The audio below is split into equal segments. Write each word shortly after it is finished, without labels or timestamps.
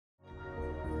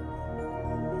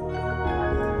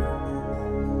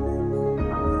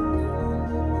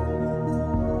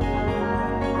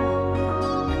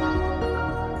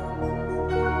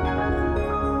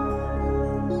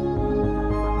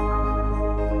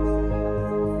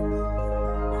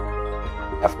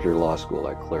After law school,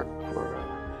 I clerked for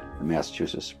the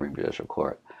Massachusetts Supreme Judicial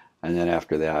Court. And then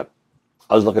after that,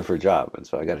 I was looking for a job. And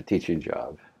so I got a teaching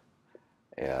job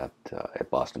at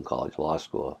Boston College Law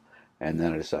School. And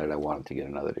then I decided I wanted to get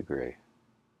another degree.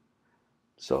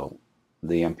 So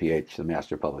the MPH, the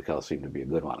Master of Public Health, seemed to be a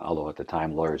good one, although at the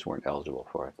time lawyers weren't eligible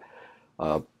for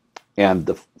it. And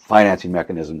the financing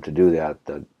mechanism to do that,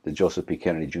 the Joseph P.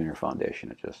 Kennedy Jr. Foundation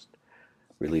had just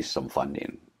released some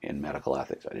funding in medical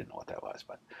ethics. I didn't know what that was,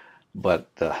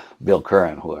 but Bill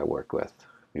Curran, who I worked with,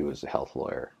 he was a health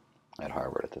lawyer at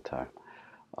Harvard at the time,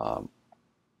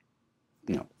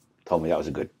 told me that was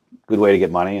a good way to get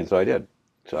money, and so I did.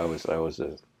 So I was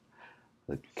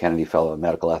the Kennedy Fellow in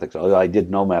Medical Ethics. Although I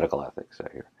did no medical ethics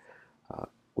out here.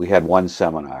 We had one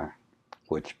seminar,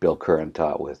 which Bill Curran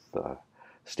taught with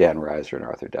Stan Reiser and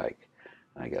Arthur Dyke.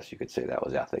 I guess you could say that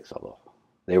was ethics, although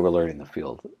they were learning the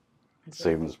field,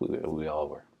 same as we all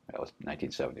were. That was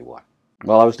 1971.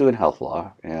 Well, I was doing health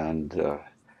law, and it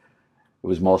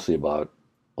was mostly about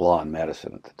law and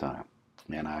medicine at the time.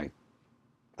 And I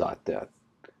thought that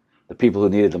the people who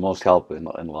needed the most help in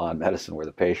law and medicine were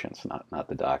the patients, not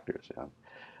the doctors.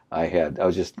 I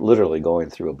was just literally going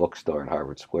through a bookstore in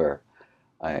Harvard Square,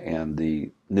 and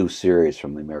the new series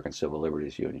from the American Civil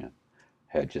Liberties Union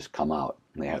had just come out,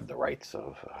 and they had the rights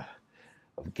of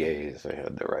gays, they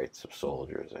had the rights of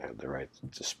soldiers, they had the rights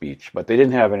to speech, but they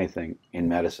didn't have anything in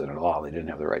medicine at all. They didn't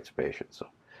have the rights of patients.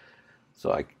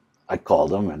 So I called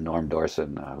them, and Norm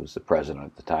Dorson, who was the president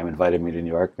at the time, invited me to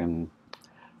New York, and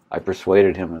I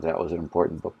persuaded him that was an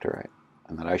important book to write,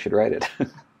 and that I should write it.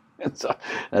 And so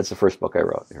that's the first book I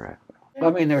wrote. Right. I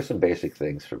mean, there were some basic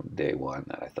things from day one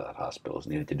that I thought hospitals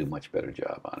needed to do a much better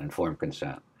job on. Informed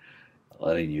consent,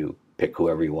 letting you pick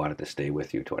whoever you wanted to stay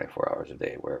with you 24 hours a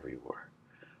day, wherever you were.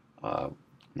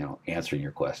 Answering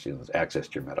your questions, access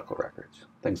to your medical records,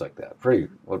 things like that.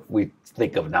 What we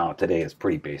think of now today as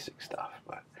pretty basic stuff,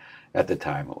 but at the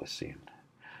time it was seen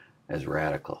as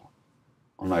radical.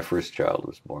 When my first child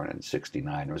was born in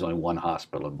 '69, there was only one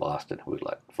hospital in Boston who would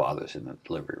let fathers in the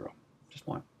delivery room. Just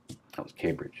one. That was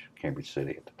Cambridge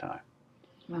City at the time.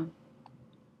 Wow.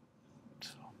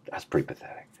 So that's pretty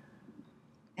pathetic.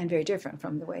 And very different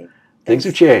from the way things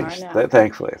have changed.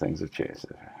 Thankfully, things have changed.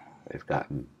 They've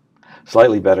gotten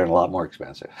slightly better and a lot more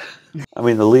expensive. I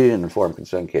mean, the leading informed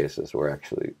consent cases were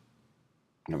actually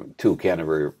two,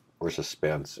 Canterbury versus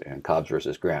Spence and Cobbs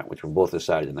versus Grant, which were both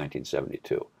decided in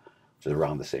 1972, which is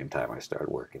around the same time I started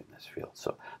working in this field.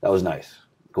 So that was nice.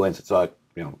 Coincidence. So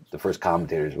the first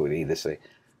commentators would either say,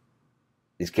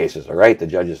 these cases are right, the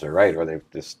judges are right, or they're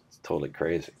just totally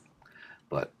crazy.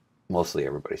 But mostly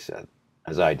everybody said,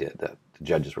 as I did, that the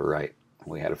judges were right.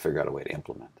 We had to figure out a way to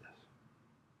implement this.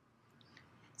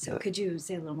 So could you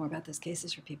say a little more about those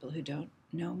cases for people who don't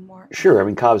know more? Sure. I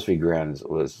mean, Cobbs v. Grant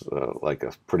was like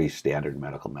a pretty standard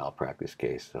medical malpractice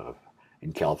case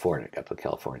in California. It got to the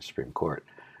California Supreme Court.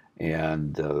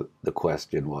 And the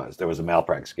question was, there was a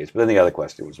malpractice case, but then the other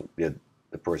question was, did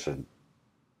the person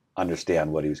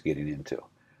understand what he was getting into?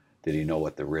 Did he know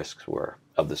what the risks were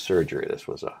of the surgery? This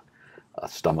was a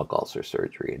stomach ulcer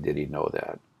surgery. And did he know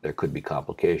that there could be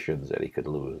complications, that he could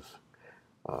lose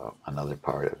another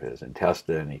part of his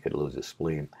intestine, he could lose his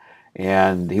spleen?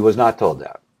 And he was not told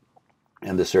that.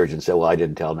 And the surgeon said, well, I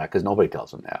didn't tell him that because nobody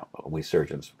tells him that. We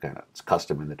surgeons, it's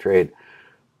custom in the trade.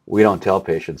 We don't tell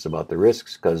patients about the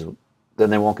risks because then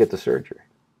they won't get the surgery.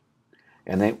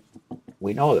 And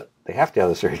we know that they have to have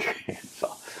the surgery.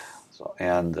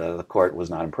 And the court was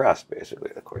not impressed,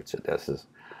 basically. The court said, this is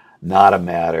not a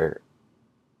matter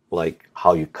like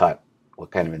how you cut,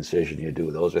 what kind of incision you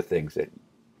do. Those are things that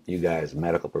you guys,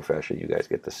 medical profession, you guys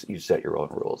you set your own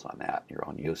rules on that, your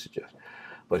own usages.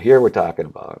 But here we're talking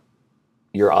about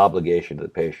your obligation to the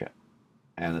patient.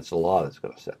 And it's the law that's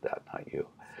going to set that, not you.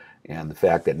 And the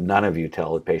fact that none of you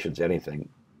tell the patients anything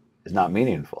is not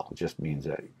meaningful. It just means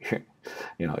that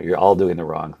you're all doing the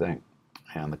wrong thing.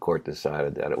 And the court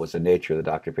decided that it was the nature of the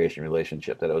doctor-patient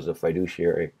relationship, that it was a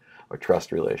fiduciary or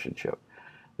trust relationship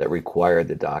that required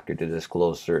the doctor to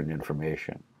disclose certain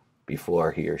information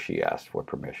before he or she asked for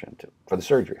permission for the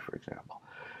surgery, for example.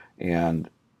 And,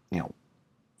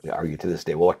 they argue to this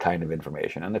day, well, what kind of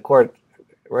information? And the court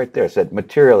right there said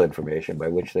material information, by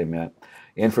which they meant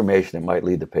information that might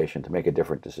lead the patient to make a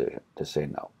different decision, to say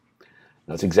no.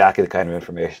 That's exactly the kind of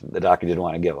information the doctor didn't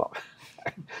want to give up.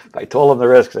 If I told them the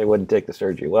risks, they wouldn't take the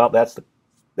surgery. Well,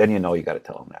 then you got to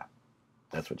tell them that.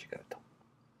 That's what you got to tell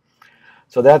them.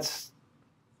 So that's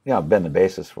been the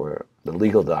basis for the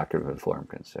legal doctrine of informed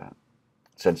consent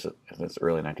since the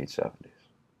early 1970s.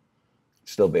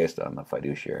 It's still based on the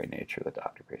fiduciary nature of the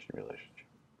doctor-patient relationship.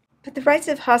 But the rights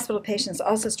of hospital patients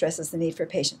also stresses the need for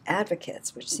patient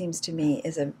advocates, which seems to me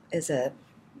is a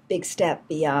big step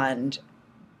beyond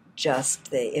just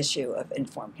the issue of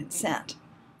informed consent.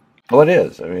 Well, it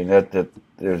is. I mean, that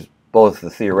there's both the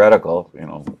theoretical,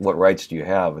 what rights do you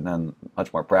have, and then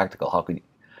much more practical,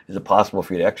 is it possible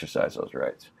for you to exercise those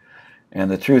rights? And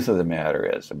the truth of the matter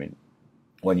is, I mean,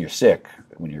 when you're sick,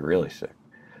 when you're really sick,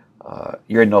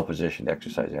 you're in no position to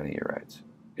exercise any of your rights.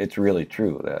 It's really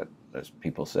true that, as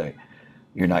people say,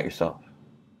 you're not yourself.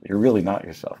 You're really not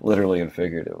yourself, literally and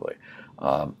figuratively.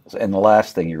 And the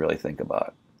last thing you really think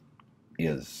about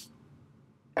is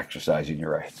exercising your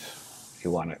rights.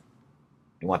 You want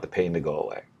the pain to go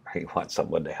away. You want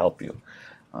someone to help you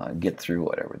get through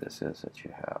whatever this is that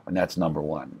you have, and that's number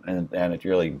one. And it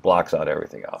really blocks out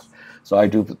everything else. So I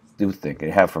do think,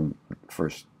 and have from the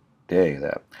first day,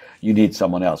 that you need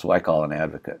someone else, who I call an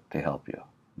advocate, to help you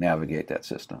navigate that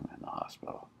system in the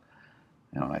hospital.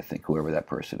 And I think whoever that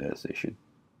person is, they should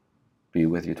be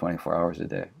with you 24 hours a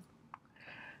day.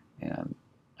 And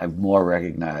I've more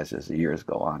recognized as the years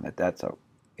go on that that's a,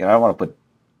 I don't want to put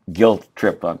guilt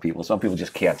trip on people. Some people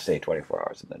just can't stay 24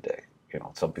 hours in the day.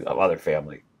 Some people have other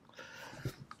family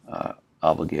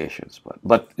obligations.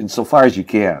 But insofar as you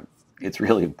can, it's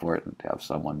really important to have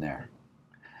someone there.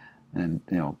 And,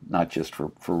 not just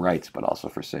for rights, but also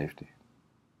for safety.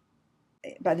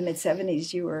 By the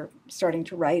mid-70s, you were starting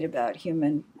to write about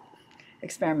human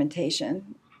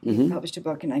experimentation. You published a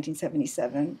book in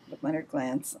 1977 with Leonard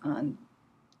Glantz on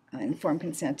informed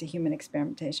consent to human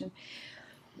experimentation.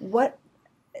 What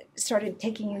started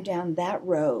taking you down that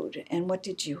road, and what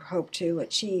did you hope to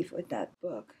achieve with that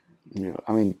book?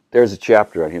 I mean, there's a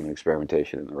chapter on human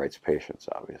experimentation in the rights of patients,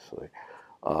 obviously,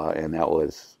 and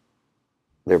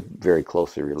they're very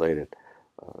closely related.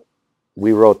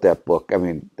 We wrote that book. I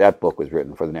mean, that book was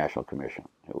written for the National Commission.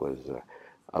 It was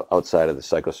outside of the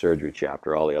psychosurgery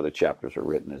chapter. All the other chapters were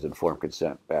written as informed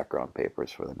consent background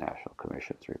papers for the National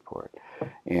Commission's report.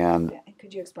 And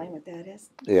could you explain what that is?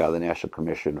 Yeah, the National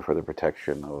Commission for the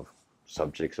Protection of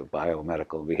Subjects of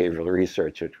Biomedical Behavioral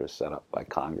Research, which was set up by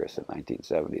Congress in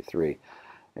 1973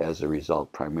 as a result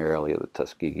primarily of the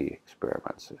Tuskegee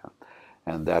experiments.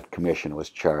 And that commission was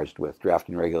charged with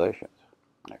drafting regulations,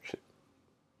 actually.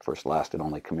 First, last, and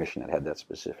only commission that had that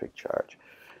specific charge.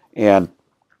 And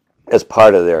as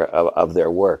part of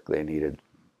their work, they needed,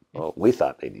 well, we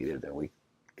thought they needed, and we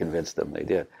convinced them they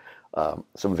did,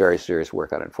 some very serious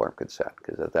work on informed consent,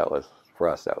 because that was, for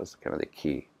us, that was kind of the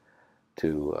key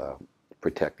to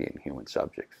protecting human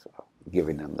subjects,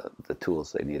 giving them the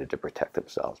tools they needed to protect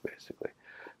themselves, basically,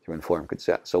 through informed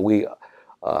consent. So we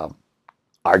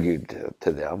argued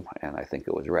to them, and I think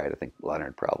it was right. I think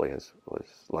Leonard Glantz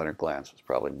was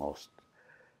probably most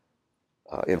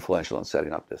influential in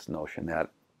setting up this notion that,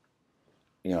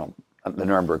 the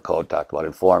Nuremberg Code talked about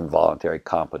informed, voluntary,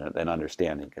 competent, and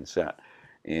understanding consent.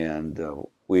 And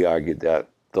we argued that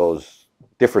those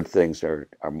different things are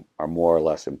more or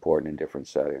less important in different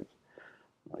settings.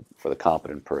 Like for the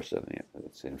competent person,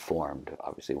 it's informed.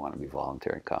 Obviously, you want to be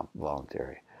voluntary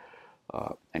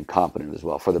and competent as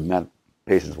well. For the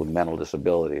patients with mental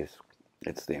disabilities,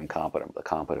 it's the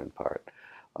competent part.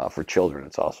 For children,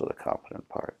 it's also the competent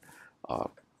part.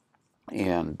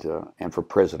 And for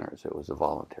prisoners, it was the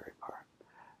voluntary part.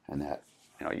 And that,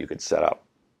 you could set up,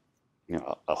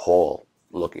 a whole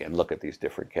look at these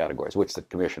different categories, which the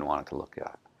commission wanted to look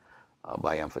at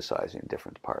by emphasizing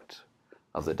different parts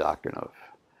of the doctrine of,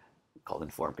 called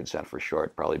informed consent for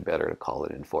short, probably better to call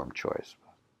it informed choice.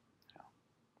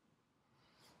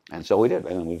 And so we did,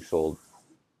 and we sold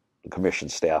the commission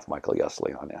staff Michael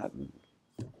Yessley on that, and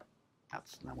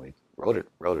then we wrote it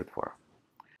for him.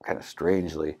 Kind of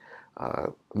strangely,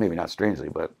 maybe not strangely,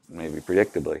 but maybe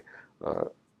predictably,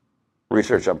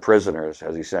 research on prisoners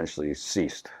has essentially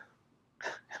ceased.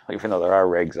 Even though there are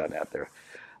regs on that,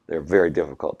 they're very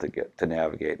difficult to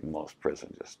navigate, and most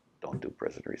prisons just don't do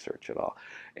prison research at all.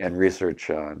 And research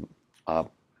on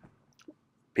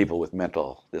people with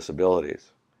mental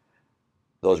disabilities,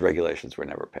 those regulations were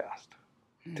never passed.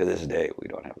 To this day, we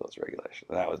don't have those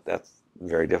regulations. That's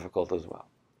very difficult as well.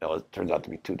 It turns out to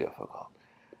be too difficult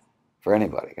for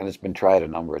anybody, and it's been tried a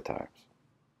number of times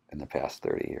in the past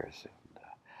 30 years. And,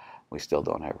 we still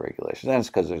don't have regulations, and it's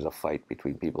because there's a fight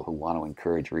between people who want to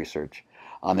encourage research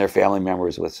on their family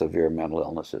members with severe mental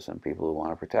illnesses and people who want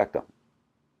to protect them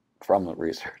from the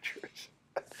researchers.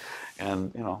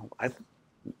 And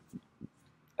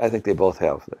I think they both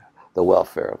have the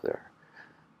welfare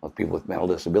of people with mental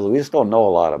disabilities. We just don't know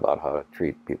a lot about how to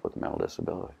treat people with mental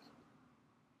disabilities.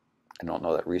 I don't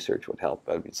know that research would help.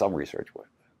 I mean, some research would.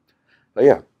 But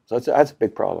yeah, so that's a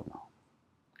big problem now.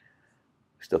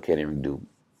 We still can't even do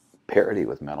parity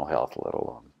with mental health, let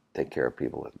alone take care of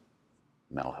people with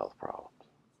mental health problems.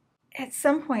 At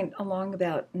some point along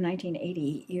about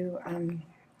 1980, you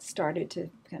started to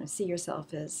kind of see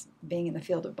yourself as being in the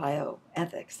field of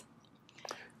bioethics.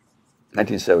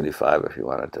 1975, if you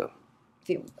wanted to.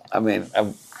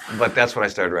 But that's when I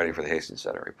started writing for the Hastings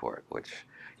Center Report, which,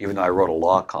 even though I wrote a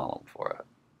law column for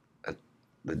it,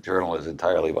 the journal is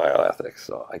entirely bioethics,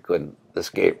 so I couldn't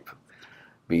escape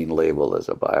being labeled as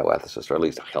a bioethicist, or at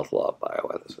least a health law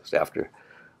bioethicist. After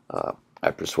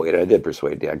I did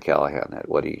persuade Dan Callahan that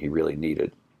what he really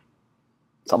needed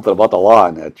something about the law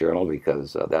in that journal,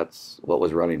 because that's what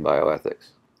was running bioethics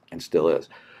and still is.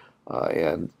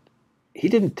 And he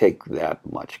didn't take that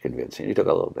much convincing. He took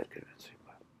a little bit convincing,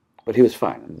 but he was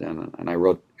fine. And I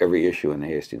wrote every issue in the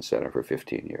Hastings Center for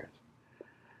 15 years.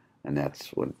 And that's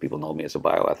when people know me as a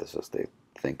bioethicist. They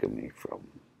think of me from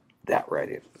that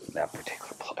writing in that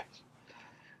particular place.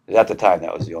 At the time,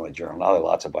 that was the only journal. Now there are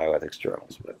lots of bioethics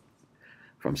journals, but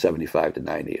from 75 to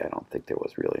 90, I don't think there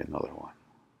was really another one.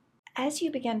 As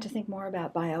you began to think more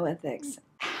about bioethics,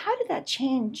 how did that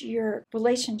change your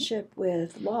relationship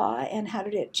with law, and how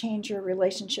did it change your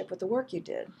relationship with the work you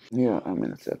did? Yeah,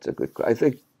 that's a good question. I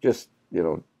think just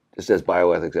as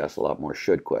bioethics asks a lot more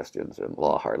should questions, and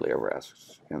law hardly ever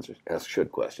asks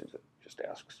should questions. It just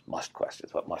asks must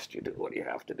questions. What must you do? What do you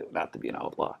have to do? Not to be an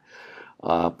outlaw.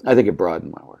 I think it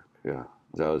broadened my work. Yeah,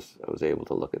 I was able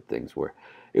to look at things where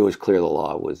it was clear the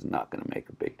law was not going to make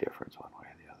a big difference one way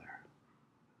or the other,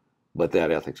 but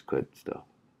that ethics could still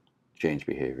change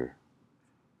behavior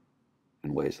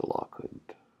in ways the law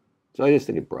couldn't. So I just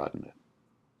think it broadened it.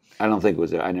 I don't think it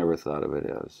was. I never thought of it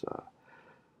as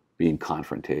being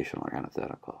confrontational or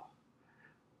antithetical.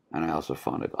 And I also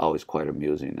found it always quite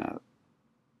amusing that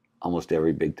almost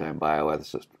every big-time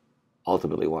bioethicist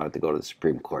ultimately wanted to go to the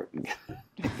Supreme Court and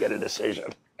get a decision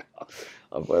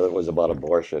of whether it was about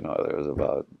abortion or whether it was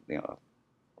about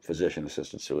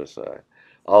physician-assisted suicide.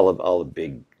 All the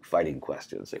big fighting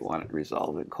questions they wanted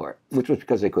resolved in court, which was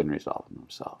because they couldn't resolve them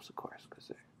themselves, of course, because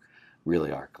they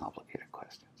really are complicated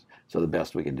questions. So the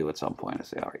best we can do at some point is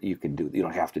say, all right, you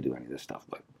don't have to do any of this stuff,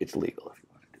 but it's legal if you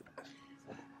want to do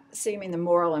this. So you mean the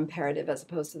moral imperative as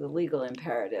opposed to the legal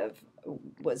imperative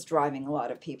was driving a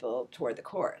lot of people toward the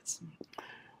courts?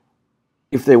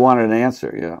 If they wanted an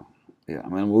answer, yeah. I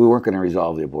mean, we weren't going to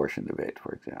resolve the abortion debate,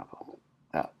 for example.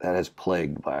 That has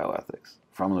plagued bioethics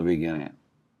from the beginning.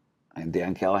 And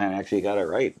Dan Callahan actually got it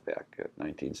right back in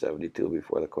 1972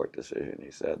 before the court decision.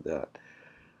 He said that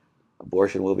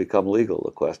abortion will become legal.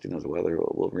 The question is whether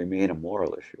it will remain a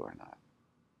moral issue or not.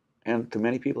 And to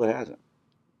many people it hasn't.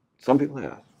 Some people it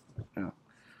has. Yeah.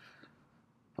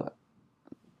 But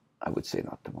I would say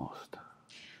not the most.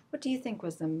 What do you think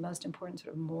was the most important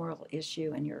sort of moral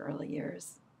issue in your early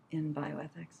years in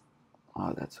bioethics?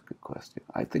 Oh, that's a good question.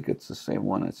 I think it's the same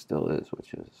one it still is,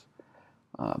 which is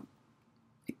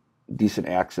decent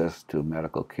access to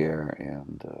medical care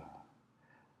and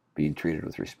being treated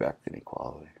with respect and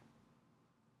equality.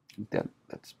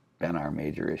 That's been our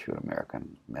major issue in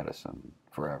American medicine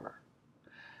forever.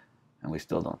 And we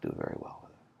still don't do very well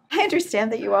with it. I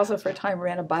understand that you also for a time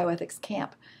ran a bioethics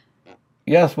camp.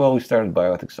 Yes, well, we started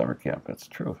bioethics summer camp. That's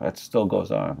true. That still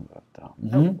goes on.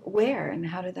 But, Where and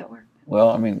how did that work? Well,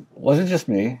 I mean, it wasn't just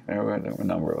me. There were a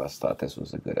number of us thought this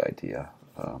was a good idea.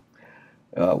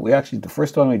 The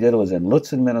first one we did was in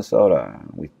Lutsen, Minnesota.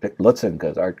 We picked Lutsen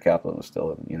because Art Kaplan was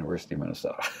still at the University of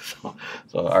Minnesota.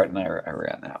 so Art and I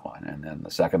ran that one. And then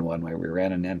the second one we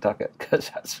ran in Nantucket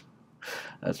because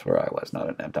that's where I was, not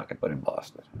in Nantucket, but in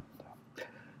Boston.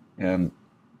 And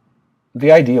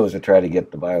the idea was to try to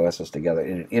get the bioethicists together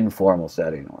in an informal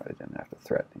setting where they didn't have to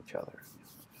threaten each other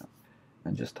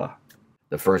and just talk.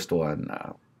 The first one,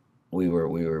 we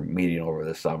were meeting over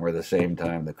the summer, the same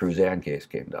time the Cruzan case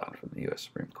came down from the U.S.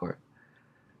 Supreme Court.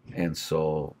 And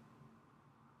so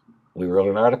we wrote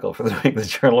an article for the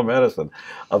Journal of Medicine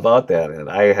about that. And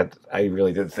I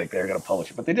really didn't think they were going to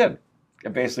publish it, but they did.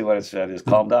 And basically what it said is,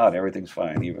 calm down, everything's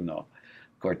fine, even though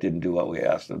the court didn't do what we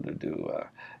asked them to do.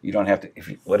 You don't have to,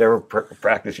 whatever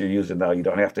practice you're using now, you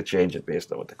don't have to change it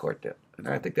based on what the court did. And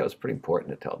I think that was pretty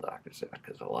important to tell doctors that,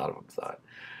 because a lot of them thought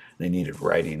they needed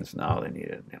writings now. They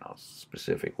needed,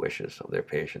 specific wishes of their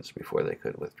patients before they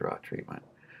could withdraw treatment.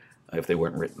 If they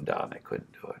weren't written down, they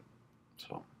couldn't do it.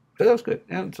 So that was good.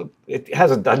 And so it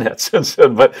hasn't done that since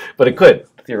then, but it could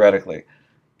theoretically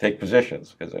take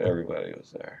positions because everybody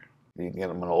was there. I'm going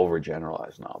to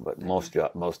overgeneralize now, but most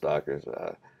doctors,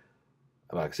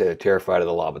 like I say, they're terrified of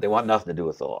the law, but they want nothing to do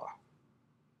with the law.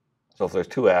 So if there's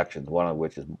two actions, one of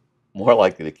which is more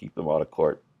likely to keep them out of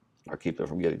court or keep them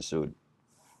from getting sued,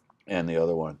 and the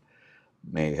other one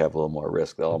may have a little more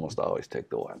risk, they'll almost always take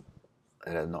the one.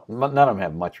 And none of them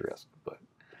have much risk, but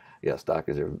yes,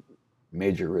 doctors are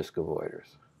major risk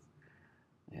avoiders.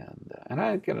 And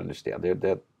I can understand they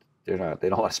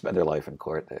don't want to spend their life in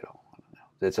court. They don't want to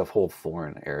know. It's a whole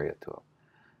foreign area to them.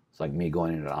 It's like me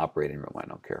going into an operating room. I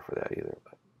don't care for that either,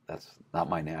 but that's not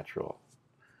my natural.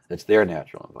 It's their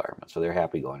natural environment, so they're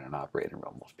happy going in an operating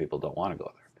room. Most people don't want to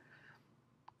go there.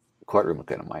 The courtroom is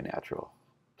kind of my natural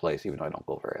place, even though I don't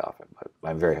go very often, but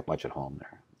I'm very much at home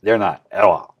there. They're not at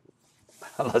all,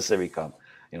 unless they become,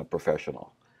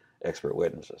 professional expert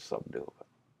witnesses. Some do,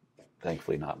 but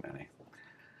thankfully not many.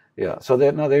 Yeah, so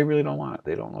they really don't want it.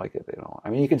 They don't like it. They don't. I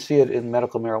mean, you can see it in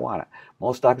medical marijuana.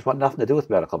 Most doctors want nothing to do with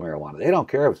medical marijuana. They don't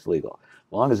care if it's legal,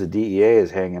 as long as the DEA is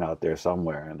hanging out there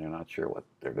somewhere and they're not sure what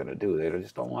they're going to do. They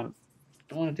just don't want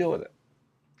to deal with it,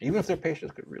 even if their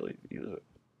patients could really use it.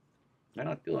 They're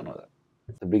not dealing with it.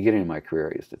 At the beginning of my career,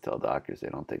 I used to tell doctors they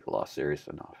don't take the law serious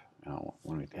enough.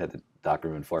 When we had the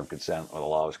doctrine of informed consent, when the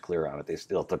law was clear on it, they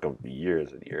still took them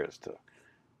years and years to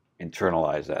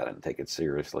internalize that and take it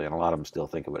seriously, and a lot of them still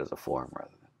think of it as a form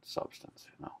rather than substance.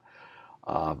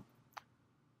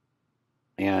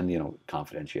 And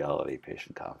confidentiality,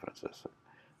 patient confidences,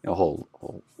 a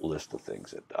whole list of things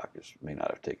that doctors may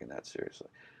not have taken that seriously.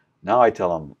 Now I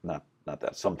tell them not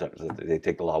that. Sometimes they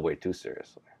take the law way too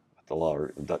seriously.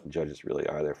 The judges really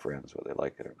are their friends, whether they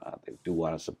like it or not. They do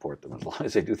want to support them as long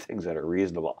as they do things that are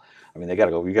reasonable. I mean, you got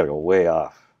to go way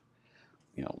off,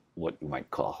 what you might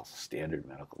call standard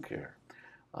medical care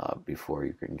before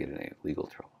you can get in any legal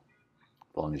trouble.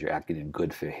 As long as you're acting in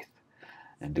good faith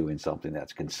and doing something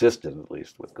that's consistent, at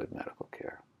least, with good medical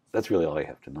care. That's really all you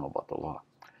have to know about the law.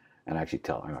 And I actually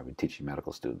tell them, I've been teaching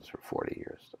medical students for 40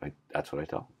 years. That's what I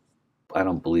tell them. I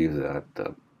don't believe that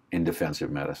in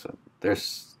defensive medicine.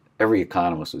 Every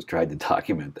economist who's tried to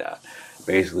document that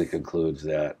basically concludes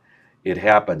that it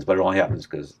happens, but it only happens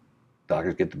because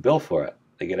doctors get the bill for it.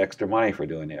 They get extra money for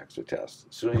doing the extra tests.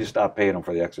 As soon as you stop paying them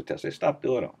for the extra tests, they stop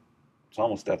doing them. It's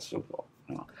almost that simple.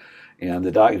 And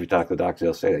if you talk to the doctors,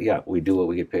 they'll say, yeah, we do what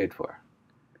we get paid for.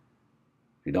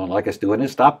 If you don't like us doing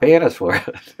this, stop paying us for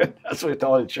it. That's what we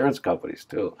tell insurance companies,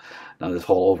 too. Now, this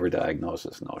whole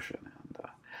overdiagnosis notion.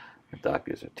 And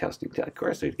doctors are testing. Of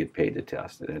course, they get paid to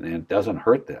test it, and it doesn't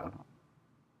hurt them.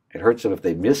 It hurts them if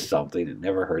they miss something. It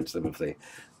never hurts them if they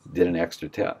did an extra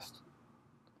test.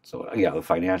 So, yeah, the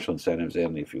financial incentives,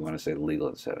 and if you want to say the legal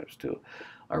incentives, too,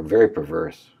 are very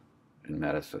perverse in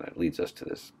medicine. It leads us to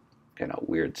this kind of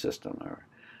weird system where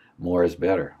more is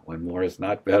better, when more is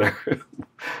not better.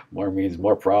 More means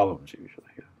more problems, usually.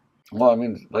 Well, I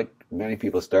mean, like many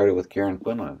people started with Karen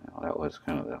Quinlan. That was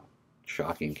kind of the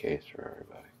shocking case for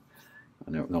everybody.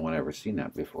 No one ever seen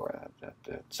that before,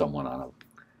 that someone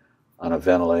on a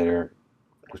ventilator,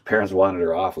 whose parents wanted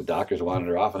her off, whose doctors wanted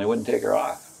her off, and they wouldn't take her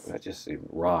off. That just seemed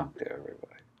wrong to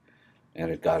everybody.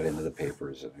 And it got into the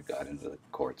papers, and it got into the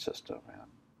court system.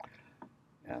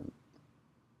 And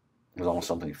it was almost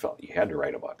something you felt you had to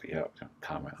write about, you have to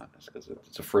comment on this, because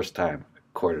it's the first time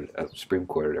a Supreme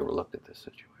Court had ever looked at this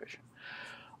situation.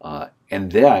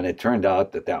 And then it turned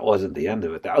out that wasn't the end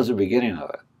of it. That was the beginning of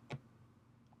it.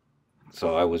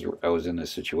 So I was in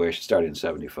this situation, started in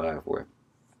 '75, where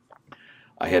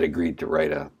I had agreed to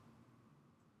write an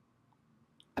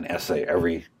essay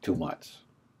every 2 months.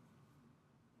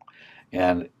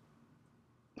 And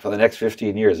for the next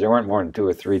 15 years, there weren't more than 2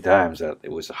 or 3 times that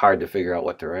it was hard to figure out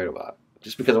what to write about,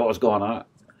 just because of what was going on.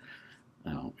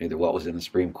 Either what was in the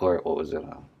Supreme Court, what was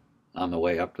on the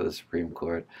way up to the Supreme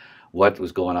Court, what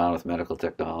was going on with medical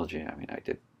technology. I mean, I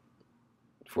did,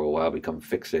 for a while, become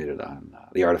fixated on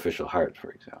the artificial heart,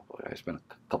 for example. I spent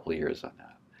a couple of years on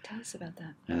that. Tell us about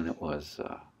that. And it was,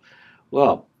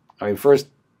 first,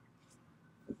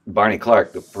 Barney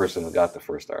Clark, the person who got the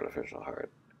first artificial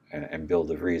heart, and Bill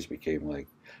DeVries became like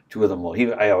two of them.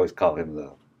 I always call him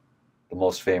the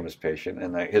most famous patient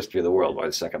in the history of the world, by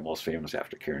the second most famous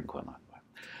after Karen Quinlan.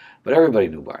 But everybody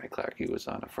knew Barney Clark. He was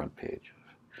on the front page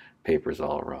of papers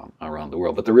all around the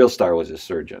world. But the real star was his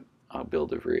surgeon, Bill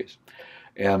DeVries.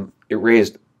 And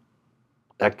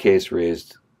that case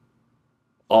raised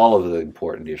all of the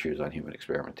important issues on human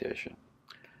experimentation.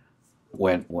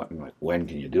 When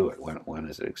can you do it? When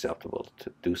is it acceptable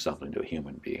to do something to a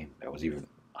human being? That was even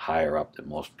higher up than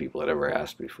most people had ever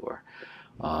asked before.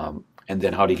 And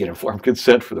then how do you get informed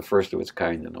consent for the first of its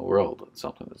kind in the world? It's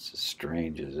something that's as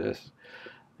strange as this,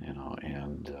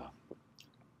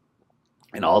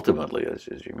 and ultimately, as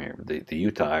you remember, the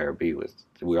Utah IRB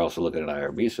we were also looking at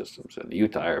IRB systems, and the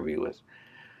Utah IRB was,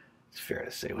 it's fair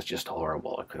to say, it was just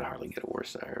horrible. It could hardly get a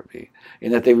worse IRB,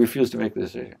 in that they refused to make the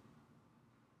decision.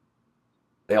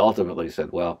 They ultimately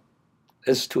said, well,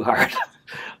 this is too hard.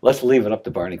 Let's leave it up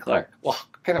to Barney Clark. Well,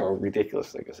 kind of a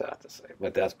ridiculous thing is that to say,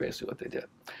 but that's basically what they did.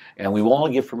 And we will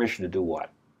only give permission to do one.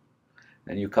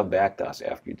 And you come back to us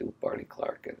after you do Barney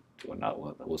Clark and do another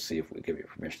one. We'll see if we give you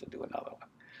permission to do another one.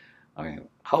 I mean,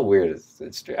 how weird is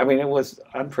it? I mean, it was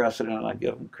unprecedented. I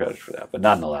give them credit for that. But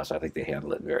nonetheless, I think they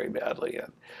handled it very badly.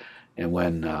 And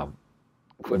when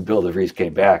Bill DeVries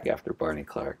came back after Barney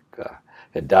Clark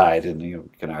had died, and you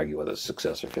can argue whether it's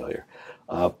success or failure,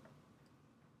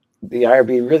 the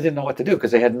IRB really didn't know what to do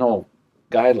because they had no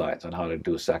guidelines on how to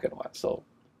do a second one. So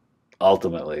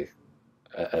ultimately,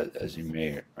 as you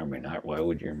may or may not, why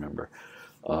would you remember,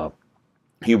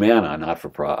 Humana, not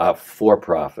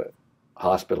for-profit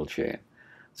hospital chain,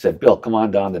 said, Bill, come on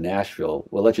down to Nashville.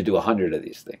 We'll let you do 100 of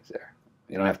these things there.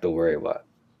 You don't have to worry about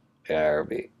the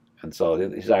IRB. And so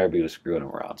his IRB was screwing him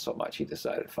around so much, he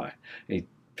decided, fine. And he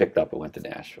picked up and went to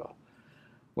Nashville,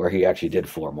 where he actually did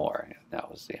 4 more. And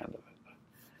that was the end of it.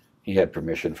 He had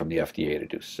permission from the FDA to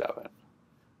do 7,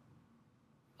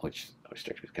 which was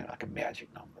kind of like a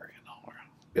magic number, or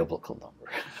a biblical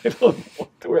number. I don't know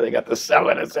where they got the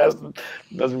 7. It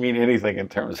doesn't mean anything in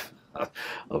terms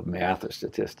of math or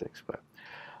statistics,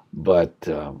 but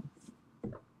you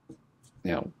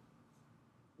know,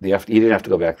 he didn't have to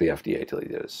go back to the FDA till he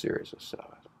did a series of 7.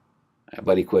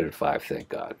 But he quit at 5, thank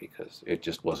God, because it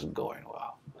just wasn't going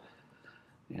well.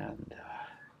 And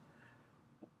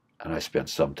I spent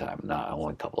some time, not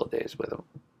only a couple of days, with him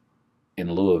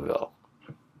in Louisville,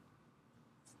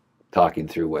 talking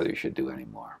through whether he should do any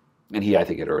more. And I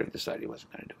think, had already decided he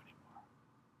wasn't going to do any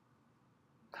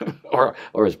more.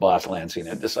 or his boss, Lansing,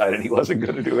 had decided he wasn't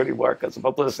going to do any more because the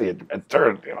publicity had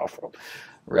turned, from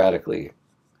radically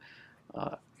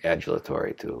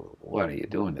adulatory to, what are you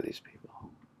doing to these people?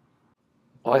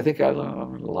 Well, I think I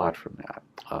learned a lot from that.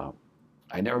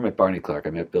 I never met Barney Clark.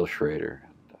 I met Bill Schrader.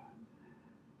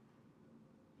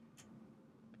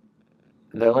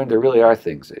 And I learned there really are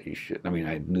things that you should, I mean,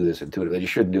 I knew this intuitively, that you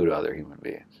shouldn't do to other human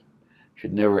beings. You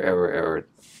should never, ever, ever,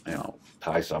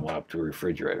 tie someone up to a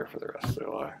refrigerator for the rest of their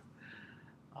life.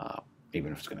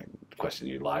 Even if it's going to question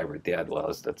you alive or dead. Well,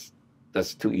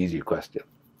 that's too easy a question.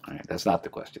 All right, that's not the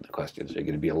question. The question is, are you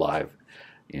going to be alive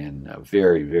in a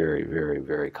very, very, very,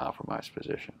 very compromised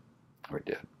position, or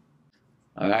dead?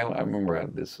 I remember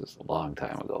this was a long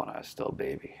time ago when I was still a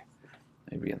baby.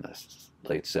 Maybe in the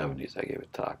late 70s, I gave a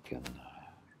talk in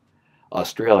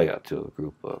Australia to a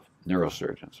group of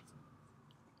neurosurgeons.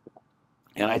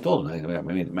 And I told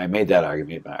them, I made that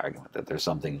argument, my argument that there's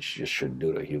something you just shouldn't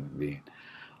do to a human being.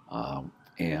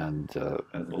 And a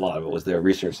lot of it was their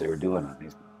research they were doing on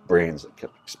these brains that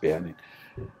kept expanding.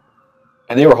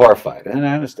 And they were horrified. And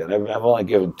I understand. I've only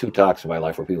given 2 talks in my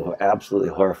life where people were absolutely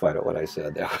horrified at what I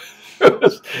said.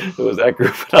 It was that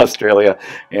group in Australia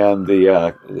and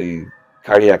the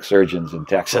cardiac surgeons in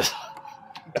Texas.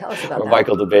 Tell us about where that.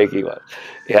 Michael DeBakey was.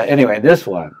 Yeah, anyway, this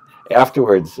one,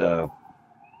 afterwards, when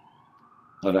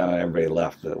everybody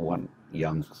left, the one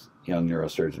young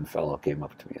neurosurgeon fellow came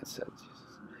up to me and said,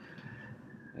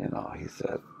 he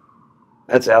said,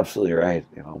 that's absolutely right,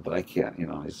 but I can't,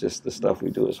 it's just the stuff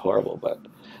we do is horrible, but,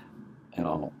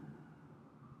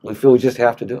 we feel we just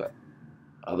have to do it.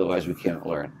 Otherwise we can't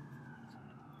learn.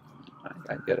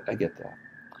 I get that.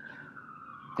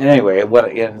 And anyway,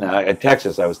 in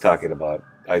Texas, I was talking about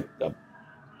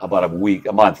about a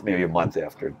month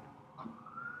after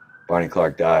Barney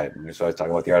Clark died, and so I was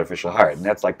talking about the artificial heart, and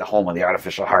that's like the home of the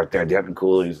artificial heart there. Denton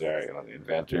Cooley's there, the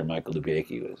inventor, and Michael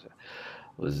DeBakey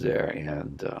was there,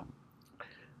 and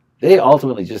they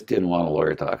ultimately just didn't want a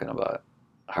lawyer talking about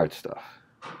heart stuff.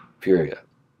 Period.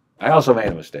 I also made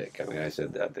a mistake. I mean, I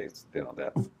said that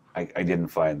I didn't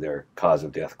find their cause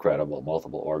of death credible,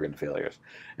 multiple organ failures,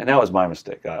 and that was my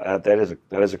mistake. That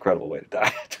is a credible way to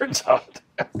die. It turns out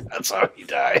that's how he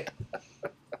died.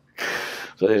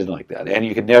 So they didn't like that, and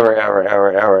you can never, ever,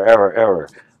 ever, ever, ever, ever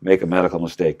make a medical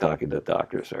mistake talking to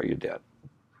doctors, or you're dead.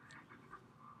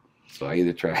 So I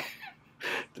either try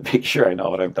to make sure I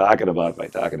know what I'm talking about by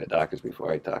talking to doctors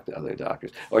before I talk to other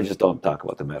doctors, or just don't talk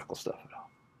about the medical stuff at all.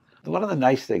 One of the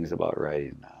nice things about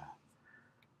writing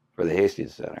for the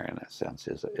Hastings Center, in that sense,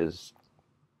 is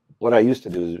what I used to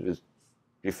do is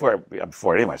before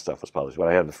any of my stuff was published, when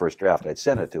I had the first draft, I'd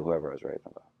send it to whoever I was writing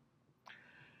about.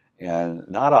 And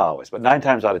not always, but 9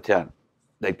 times out of 10,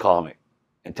 they'd call me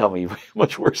and tell me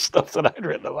much worse stuff than I'd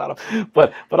written about them.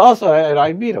 But also,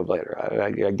 I'd meet them later.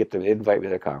 I get to invite me to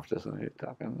their conferences and they'd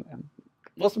talk. And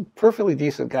most of them perfectly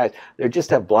decent guys. They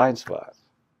just have blind spots.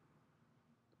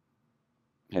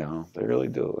 They really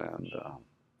do.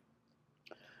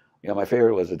 And my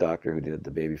favorite was the doctor who did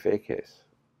the baby fake case,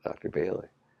 Dr. Bailey.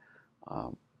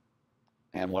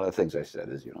 And one of the things I said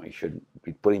is, you shouldn't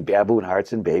be putting baboon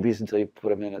hearts in babies until you put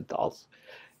them in adults.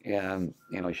 And,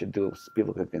 you should do it with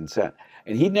people who consent.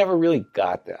 And he never really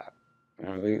got that.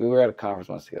 We were at a conference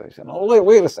once together. He said, "Oh,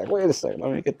 wait a second,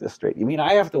 let me get this straight. You mean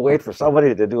I have to wait for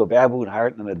somebody to do a baboon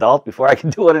heart in an adult before I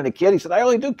can do it in a kid?" He said, "I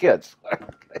only do kids." I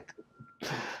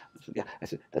said, "Yeah." I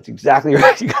said, "That's exactly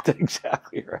right. You got that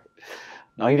exactly right."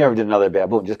 No, he never did another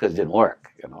baboon just because it didn't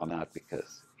work, not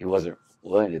because he wasn't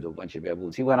willing to do a bunch of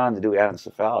baboons. He went on to do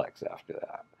anencephalics after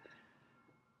that.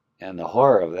 And the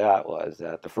horror of that was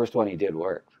that the first one he did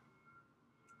worked.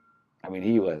 I mean,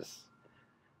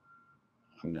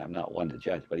 I'm not one to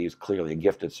judge, but he was clearly a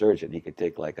gifted surgeon. He could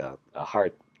take like a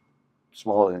heart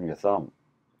smaller than your thumb,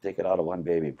 take it out of one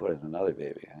baby, put it in another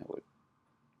baby, and it would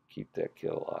keep that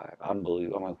kid alive.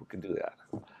 Unbelievable. I mean, who could do that?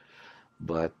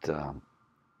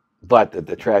 But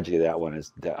the tragedy of that one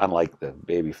is that unlike the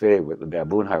baby favorite, the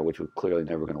baboon heart, which was clearly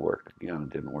never going to work again,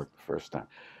 it didn't work the first time.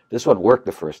 This one worked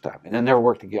the first time, and then never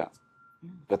worked again.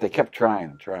 But they kept trying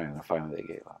and trying, and finally they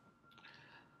gave up.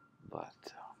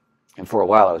 And for a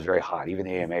while it was very hot. Even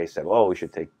the AMA said, "Oh, we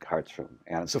should take hearts from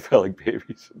anencephalic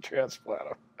babies and transplant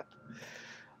them."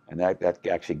 And that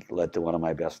actually led to one of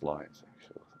my best lines.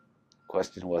 Actually. The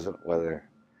question wasn't whether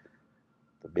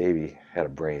the baby had a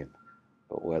brain,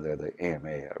 but whether the AMA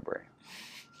had a brain.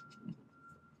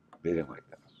 They didn't like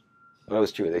that. But it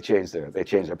was true. They changed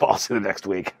their policy the next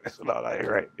week. I said, "No,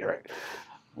 you're right.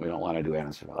 We don't want to do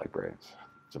anencephalic brains.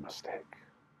 It's a mistake."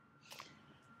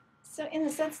 So in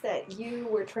the sense that you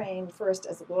were trained first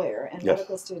as a lawyer, and Yes.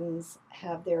 medical students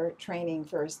have their training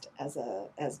first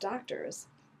as doctors,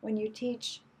 when you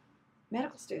teach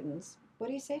medical students, what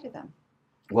do you say to them?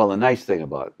 Well, the nice thing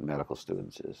about medical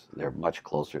students is they're much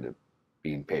closer to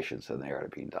being patients than they are to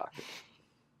being doctors.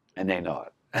 And they know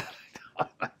it.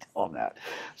 I tell them that.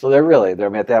 So they're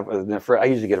at that. I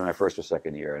usually get them in my first or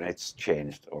second year, and it's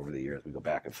changed over the years. We go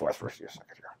back and forth, first year,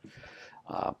 second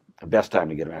year. The best time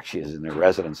to get them actually is in their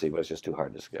residency, but it's just too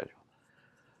hard to schedule.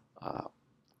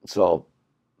 So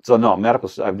no,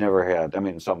 I've never had,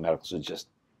 some medical students just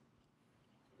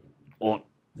won't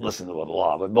listen to the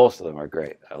law, but most of them are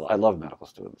great. I love medical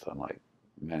students, unlike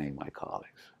many of my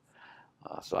colleagues.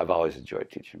 So I've always enjoyed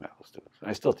teaching medical students. And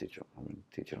I still teach them. I've been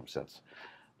teaching them since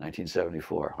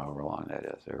 1974, however long that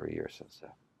is, every year since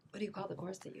then. What do you call the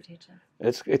course that you teach them?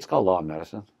 It's called Law and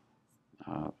Medicine.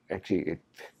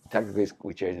 Technically,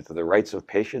 we changed it to the rights of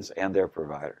patients and their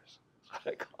providers. That's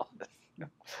what I call it.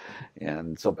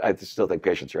 And so I still think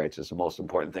patients' rights is the most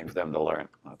important thing for them to learn,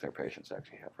 that their patients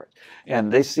actually have rights.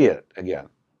 And they see it, again,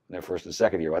 in their first and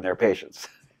second year when they're patients.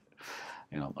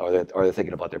 Or they're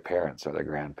thinking about their parents or their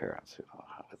grandparents,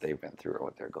 what they've been through or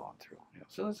what they're going through.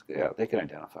 So they can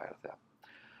identify with that.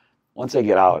 Once they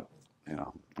get out,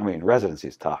 residency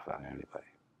is tough on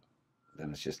anybody. Then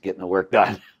it's just getting the work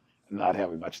done. Not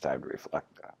having much time to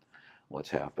reflect on what's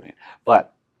happening.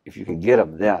 But if you can get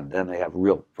them then they have a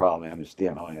real problem. They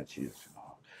understand,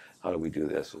 how do we do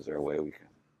this? Is there a way we can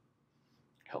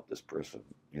help this person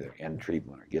either end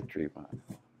treatment or get treatment?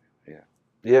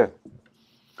 Yeah.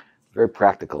 Very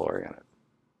practical oriented.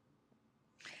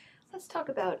 Let's talk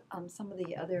about some of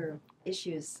the other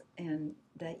issues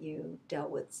that you dealt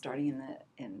with starting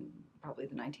in probably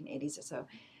the 1980s or so.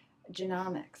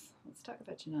 Genomics. Let's talk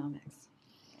about genomics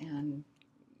and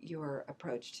your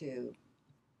approach to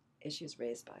issues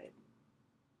raised by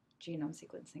genome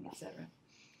sequencing, etc.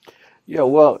 Yeah,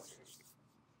 well,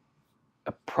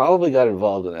 I probably got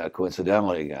involved in that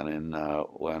coincidentally again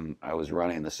when I was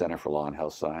running the Center for Law and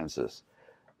Health Sciences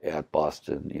at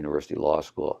Boston University Law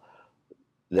School.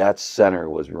 That center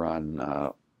was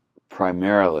run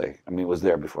primarily, it was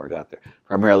there before I got there,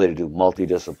 primarily to do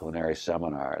multidisciplinary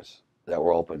seminars that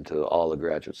were open to all the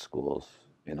graduate schools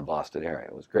in the Boston area.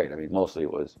 It was great. Mostly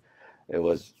it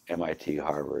was MIT,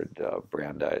 Harvard,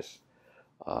 Brandeis,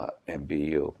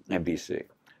 MBU, MBC.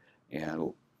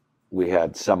 And we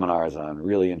had seminars on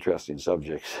really interesting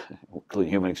subjects,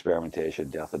 including human experimentation,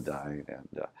 death and dying,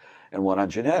 and one on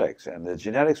genetics. And the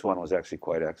genetics one was actually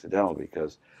quite accidental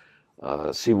because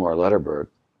Seymour Letterberg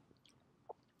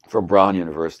from Brown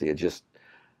University had just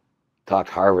talked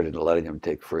Harvard into letting him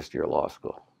take first year law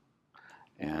school.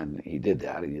 And he did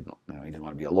that. He didn't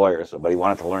want to be a lawyer, but he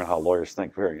wanted to learn how lawyers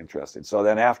think. Very interesting. So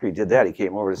then after he did that, he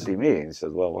came over to see me and he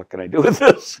said, "Well, what can I do with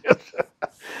this?"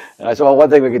 And I said, "Well,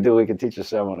 one thing we could do, we could teach a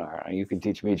seminar. You can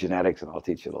teach me genetics and I'll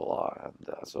teach you the law."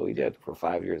 And so we did. For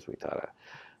 5 years, we taught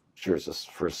it's the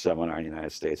first seminar in the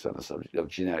United States on the subject of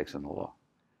genetics and the law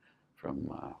from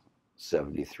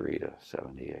 73 to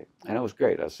 78. And it was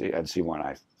great. And Seymour and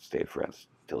I stayed friends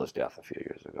till his death a few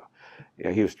years ago.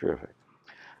 Yeah, he was terrific.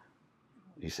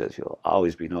 He says you'll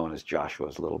always be known as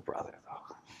Joshua's little brother,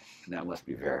 though. And that must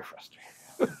be very frustrating.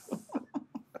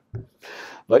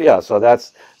 But yeah, so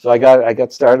I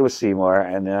got started with Seymour,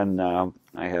 and then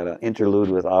I had an interlude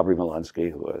with Aubrey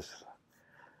Malinsky, who was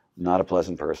not a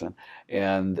pleasant person,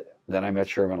 and then I met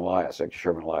Sherman Elias. Actually,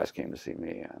 Sherman Elias came to see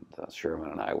me, and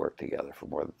Sherman and I worked together for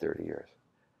more than 30 years,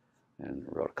 and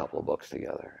wrote a couple of books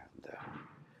together. And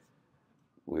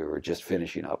we were just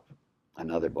finishing up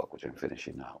another book, which I'm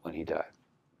finishing now, when he died.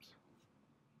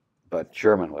 But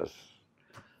Sherman was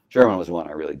one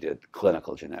I really did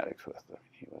clinical genetics with. I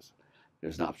mean, he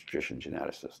was an obstetrician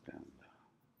geneticist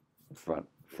and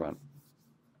front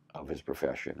of his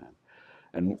profession,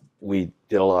 and we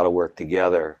did a lot of work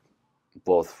together,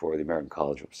 both for the American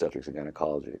College of Obstetrics and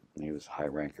Gynecology, and he was a high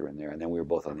ranker in there, and then we were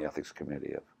both on the ethics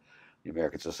committee of the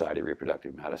American Society of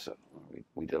Reproductive Medicine.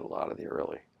 We did a lot of the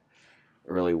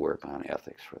early work on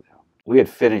ethics for them. We had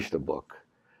finished a book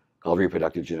called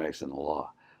Reproductive Genetics and the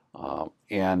Law,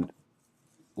 and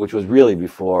which was really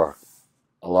before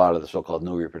a lot of the so-called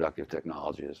new reproductive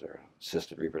technologies or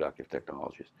assisted reproductive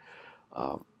technologies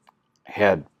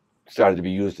had started to be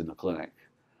used in the clinic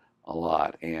a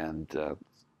lot. And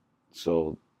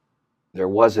so there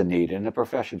was a need, and the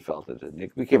profession felt it. And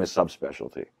it became a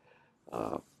subspecialty,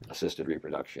 assisted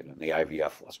reproduction and the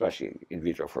IVF, especially in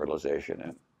vitro fertilization.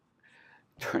 And it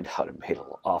turned out it made an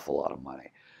awful lot of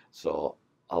money. So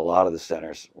a lot of the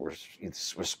centers were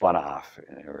spun off,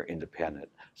 and they were independent.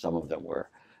 Some of them were,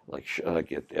 like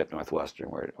at Northwestern,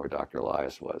 where Dr.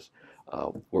 Elias was,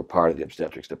 were part of the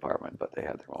obstetrics department, but they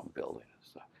had their own building and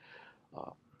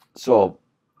stuff. So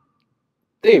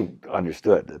they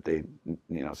understood that they,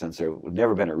 since there had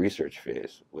never been a research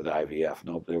phase with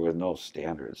IVF, there were no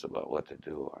standards about what to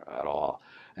do at all.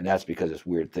 And that's because this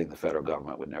weird thing, the federal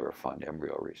government would never fund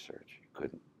embryo research. You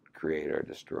couldn't create or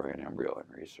destroy an embryo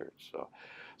in research.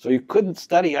 So you couldn't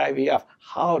study IVF.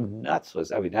 How nuts was,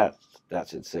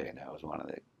 that's insane. That was one of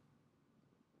the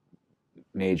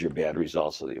major bad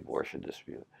results of the abortion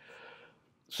dispute.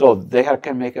 So they had to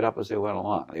kind of make it up as they went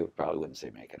along. They probably wouldn't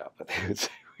say make it up, but they would say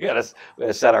we had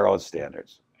to set our own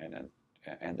standards, and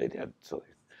they did. So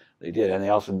they did, and they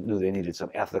also knew they needed some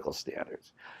ethical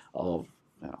standards. Although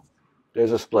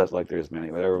there's a split, like there's many.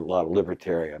 There were a lot of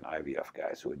libertarian IVF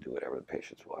guys who would do whatever the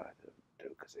patients wanted to do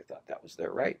because they thought that was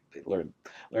their right. They learned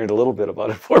a little bit about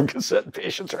informed consent and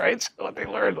patients' rights. What they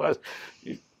learned was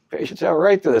patients have a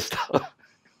right to this stuff.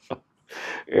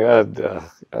 And I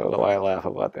don't know why I laugh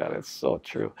about that. It's so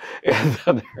true. And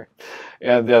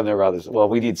then there are others. Well,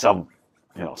 we need some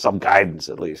guidance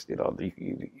at least.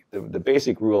 The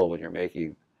basic rule when you're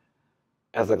making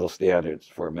ethical standards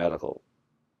for a medical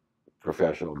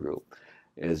professional group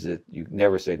is that you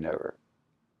never say never.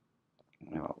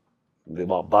 The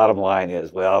bottom line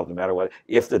is, well, no matter what,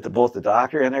 if both the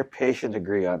doctor and their patient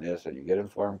agree on this, and you get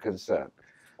informed consent,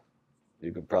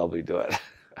 you can probably do it.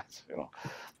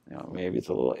 Maybe it's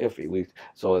a little iffy.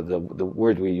 So the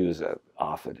word we use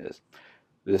often is,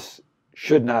 this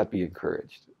should not be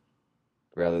encouraged,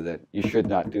 rather than you should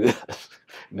not do this.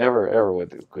 Never ever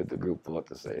could the group vote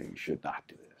to say you should not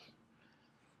do this.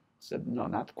 I said no,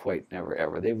 not quite. Never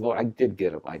ever. I did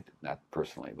get them. I did not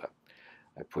personally, but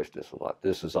I pushed this a lot.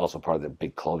 This is also part of the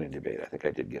big cloning debate. I think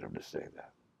I did get them to say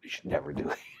that you should never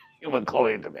do human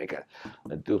cloning to make a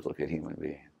duplicate human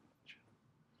being.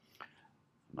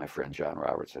 My friend John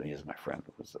Robertson, he is my friend,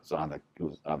 who was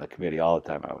on the committee all the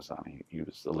time I was on. He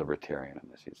was the libertarian in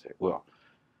this. He'd say, well,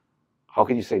 how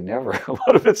can you say never?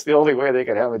 What if it's the only way they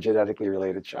could have a genetically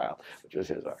related child? Which was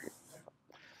his argument.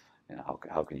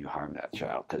 How can you harm that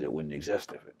child? Because it wouldn't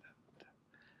exist if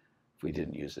we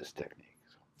didn't use this technique.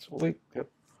 So we hit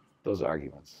those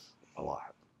arguments a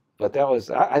lot. But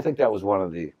I think that was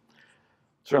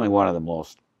certainly one of the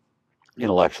most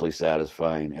intellectually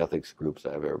satisfying ethics groups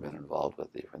I've ever been involved with.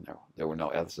 Even there were no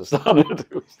ethicists on it.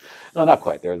 No, not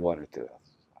quite. There was one or two.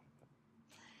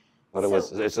 But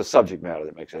it's a subject matter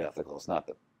that makes it ethical. It's not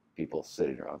the people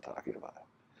sitting around talking about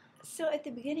it. So at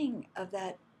the beginning of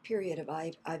that period of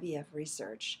IVF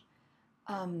research,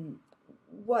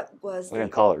 what was we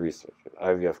didn't call it research.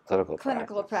 IVF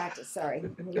clinical practice. Sorry,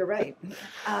 you're right.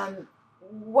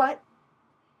 What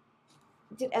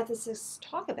did ethicists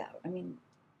talk about? I mean,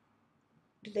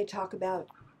 did they talk about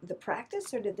the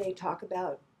practice, or did they talk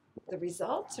about the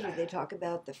results, or did they talk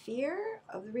about the fear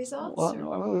of the results? Well,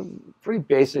 no, pretty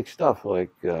basic stuff like,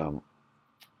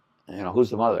 who's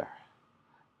the mother?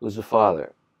 Who's the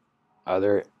father? Are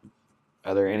there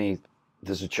any?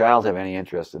 Does the child have any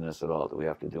interest in this at all? Do we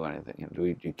have to do anything? Do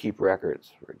you keep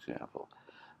records, for example,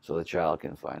 so the child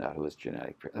can find out who his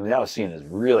genetic? I mean, that was seen as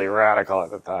really radical at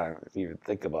the time. If you even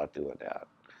think about doing that,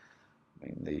 I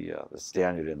mean, the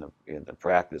standard in the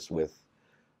practice with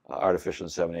artificial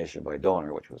insemination by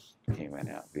donor, which came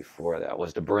in before that,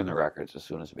 was to burn the records as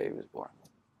soon as the baby was born.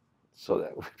 So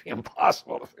that would be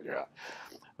impossible to figure out.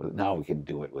 But now we can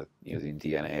do it with using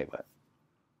DNA, but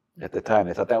at the time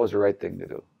they thought that was the right thing to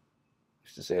do. I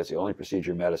used to say it's the only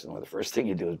procedure in medicine where the first thing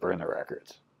you do is burn the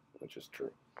records, which is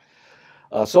true.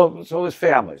 So as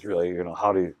families, really,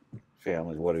 how do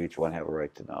families, what do each one have a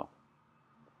right to know?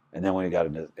 And then when you got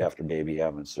into after baby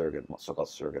having so-called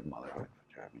surrogate motherhood,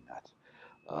 which drive me nuts.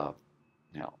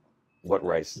 What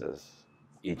rights does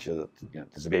each of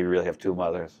does the baby really have two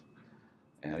mothers?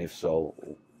 And if so,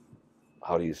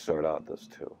 how do you sort out those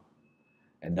two?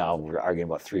 And now we're arguing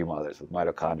about three mothers with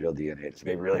mitochondrial DNA. Does the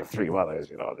baby really have three mothers?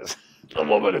 The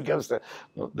woman who gives the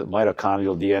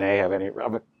mitochondrial DNA have any?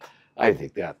 I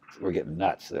think that we're getting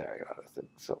nuts there.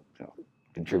 So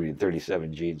contributing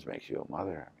 37 genes makes you a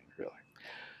mother. I mean, really.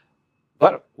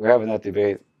 But we're having that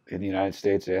debate in the United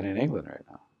States and in England right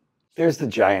now. There's the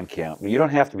giant camp. You don't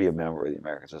have to be a member of the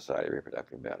American Society of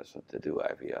Reproductive Medicine to do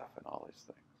IVF and all these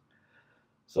things.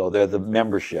 So they're the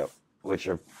membership, which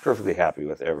are perfectly happy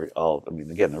with I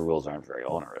mean, again, the rules aren't very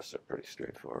onerous. They're pretty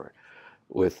straightforward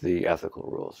with the ethical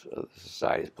rules the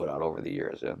society's put out over the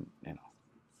years. And,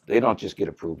 they don't just get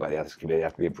approved by the ethics committee. They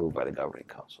have to be approved by the governing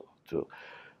council, too.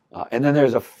 And then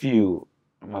there's a few,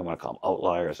 I might want to call them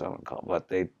outliers, I don't want to call them, but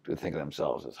they think of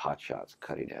themselves as hotshots,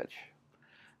 cutting edge,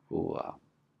 who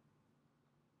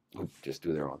just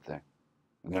do their own thing.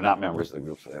 And they're not members of the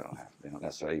group, so they don't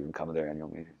necessarily even come to their annual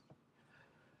meetings.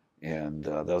 And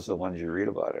those are the ones you read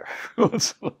about.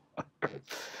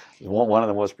 One of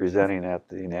them was presenting at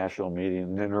the national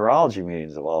meeting, the neurology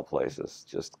meetings of all places,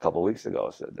 just a couple of weeks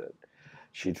ago, said that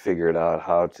she'd figured out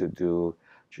how to do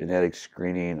genetic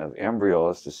screening of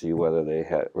embryos to see whether they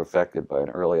were affected by an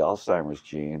early Alzheimer's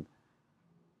gene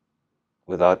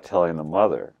without telling the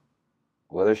mother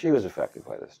whether she was affected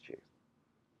by this gene.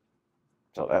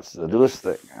 So that's the newest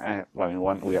thing, right? I mean,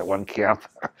 we got one camp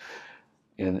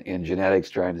in genetics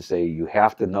trying to say you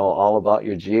have to know all about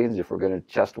your genes. If we're going to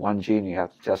test one gene, you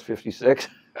have to test 56.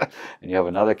 And you have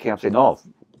another camp say, no,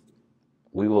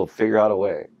 we will figure out a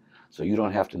way. So you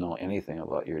don't have to know anything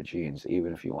about your genes,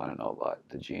 even if you want to know about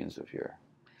the genes of your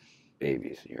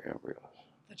babies and your embryos.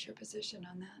 What's your position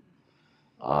on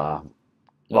that?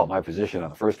 Well, my position on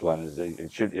the first one is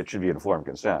it should be informed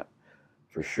consent,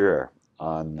 for sure,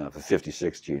 on the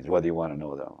 56 genes, whether you want to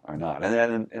know them or not.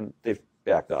 And they've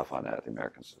backed off on that at the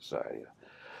American Society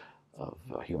of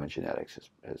Human Genetics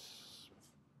has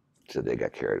said they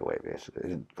got carried away, basically. They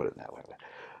didn't put it in that way.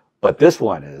 But this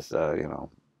one is,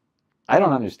 I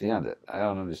don't understand it. I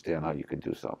don't understand how you could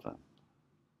do something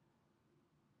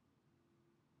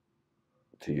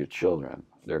to your children.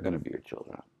 They're going to be your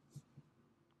children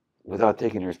without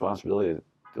taking the responsibility to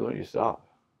do it yourself.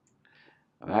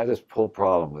 I mean, I have this whole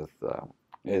problem with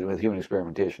human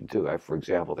experimentation too. I, for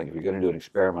example, think if you're going to do an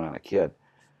experiment on a kid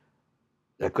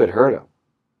that could hurt him,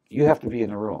 you have to be in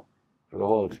the room for the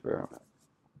whole experiment.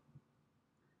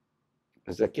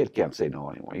 Because that kid can't say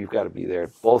no anymore. You've got to be there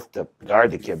both to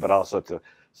guard the kid, but also to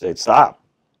say, stop.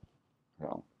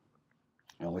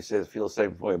 And we feel the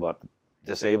same way about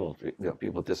disabled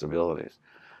people with disabilities.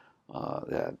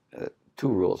 That two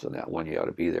rules in that. One, you ought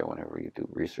to be there whenever you do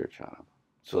research on them,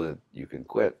 so that you can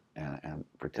quit and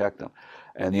protect them.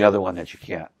 And the other one, that you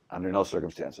can't, under no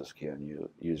circumstances, can you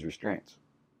use restraints.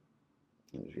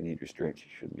 If you need restraints, you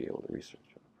shouldn't be able to research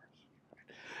on a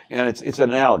person. And it's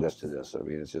analogous to this. I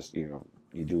mean, it's just, you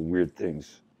do weird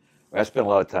things. I spent a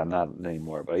lot of time, not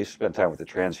anymore, but I used to spend time with the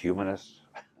transhumanists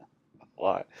a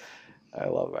lot. I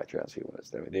love my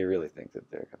transhumanists. I mean, they really think that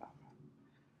they're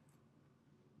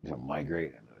going to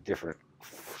migrate into a different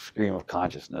stream of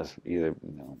consciousness, either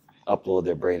upload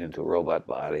their brain into a robot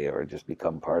body or just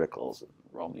become particles and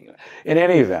roaming. In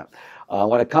any event,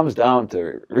 when it comes down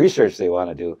to research they want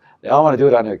to do, they all want to do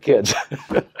it on their kids.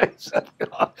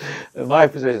 My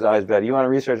position has always been, you want to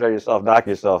research on yourself, knock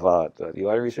yourself out. You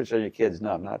want to research on your kids?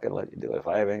 No, I'm not going to let you do it. If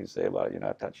I have anything to say about it, you're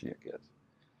not touching your kids.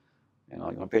 You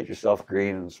want to paint yourself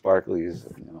green and sparklies,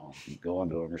 go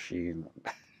into a machine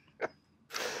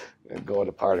and go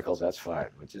into particles, that's fine.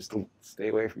 But just stay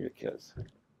away from your kids.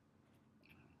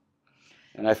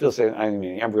 And I feel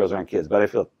embryos aren't kids, but I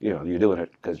feel, you're doing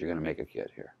it because you're going to make a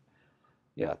kid here.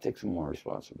 Yeah, take some more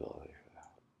responsibility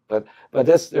for that. But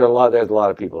there's a lot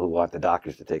of people who want the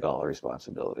doctors to take all the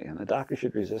responsibility, and the doctors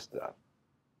should resist that.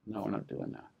 No, we're not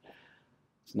doing that.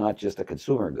 It's not just a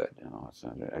consumer good, It's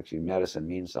not, actually, medicine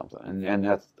means something, and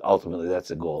that's ultimately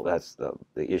the goal. That's the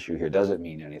issue here. Does it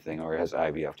mean anything, or has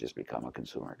IVF just become a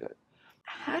consumer good?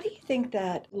 How do you think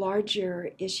that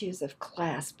larger issues of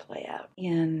class play out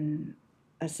in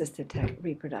assisted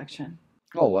reproduction?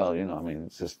 Oh, well, you know, I mean,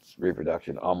 assisted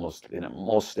reproduction almost in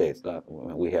most states, not,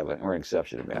 we're an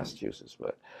exception in Massachusetts,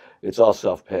 but it's all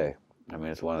self-pay. I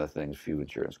mean, it's one of the things few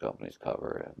insurance companies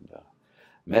cover, and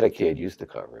Medicaid used to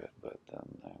cover it, but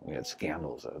we had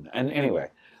scandals. And anyway,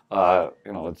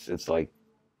 you know, it's like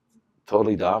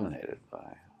totally dominated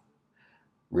by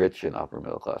rich and upper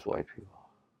middle class white people.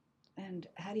 And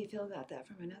how do you feel about that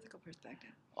from an ethical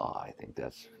perspective? I think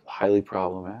that's highly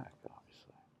problematic,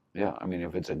 obviously. Yeah, I mean,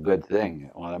 if it's a good thing,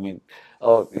 well, I mean,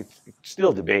 it's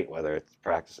still debate whether it's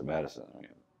practice of medicine. I mean,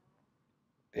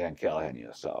 Dan Callahan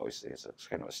used to always say it's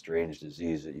kind of a strange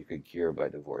disease that you can cure by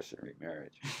divorce and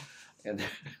remarriage. And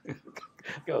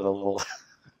goes a little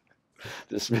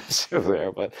dismissive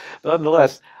there, but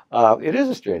nonetheless, it is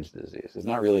a strange disease. It's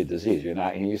not really a disease. You're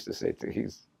not. He used to say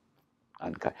he's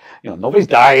unkind. You know, nobody's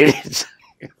dying. It's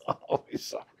always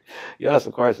suffering. Yes,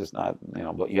 of course, it's not. You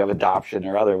know, but you have adoption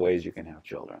or other ways you can have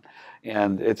children,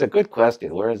 and it's a good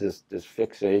question. Where is this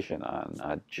fixation on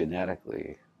a genetic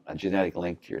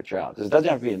link to your child? This doesn't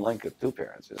have to be a link of two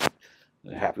parents.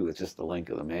 They're happy with just the link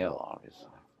of the male, obviously.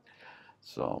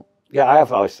 So yeah, I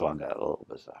have always found that a little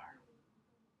bizarre.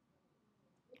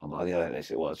 On the other hand, they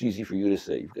say, well, it's easy for you to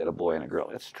say you've got a boy and a girl.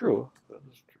 It's true.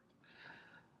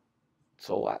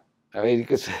 So what? I mean, you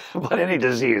could say about any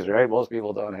disease, right? Most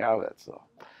people don't have it, so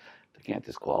they can't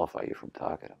disqualify you from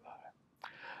talking about it.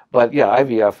 But yeah,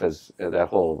 IVF that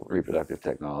whole reproductive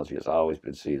technology has always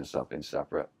been seen as something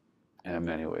separate, and in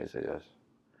many ways it is.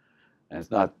 And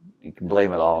it's not, you can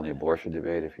blame it all on the abortion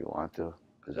debate if you want to,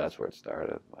 because that's where it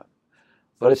started,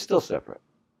 but it's still separate.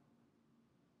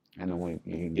 And then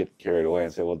you can get carried away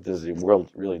and say, well, does the world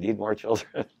really need more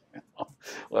children?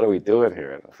 What are we doing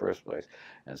here in the first place?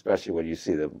 And especially when you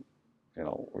see them, you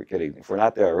know, if we're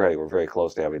not there already, we're very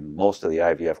close to having most of the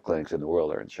IVF clinics in the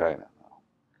world are in China now.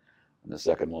 And the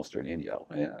second most are in India.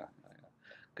 Yeah.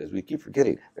 Because we keep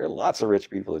forgetting there are lots of rich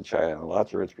people in China and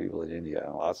lots of rich people in India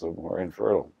and lots of them are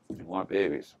infertile and want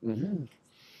babies. Mm-hmm.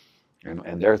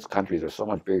 And their countries are so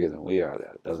much bigger than we are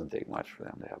that it doesn't take much for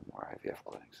them to have more IVF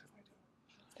clinics.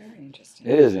 Very interesting.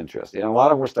 It is interesting. And a lot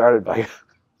of them were started by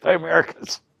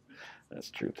Americans.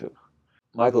 That's true, too.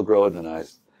 Michael Groden and I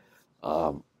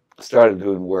started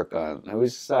doing work on, and we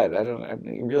decided, I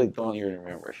really don't even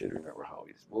remember, I should remember how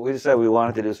we decided we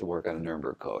wanted to do some work on the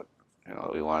Nuremberg Code. You know,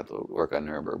 we wanted to work on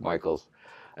Nuremberg. Michael's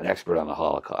an expert on the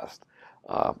Holocaust.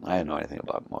 I didn't know anything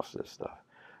about most of this stuff.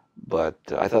 But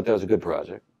I thought that was a good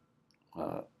project.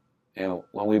 And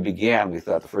when we began, we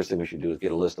thought the first thing we should do is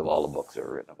get a list of all the books that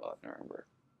were written about Nuremberg.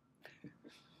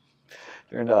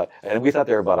 Turned out, and we thought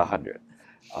there were about 100.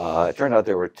 It turned out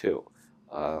there were two.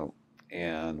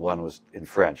 And one was in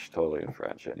French, totally in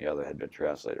French, and the other had been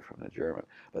translated from the German.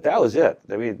 But that was it.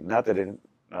 I mean, not that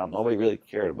nobody really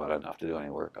cared about it enough to do any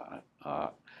work on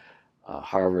it.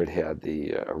 Harvard had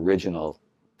the original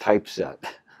typeset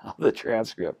of the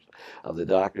transcripts of the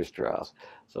doctor's trials.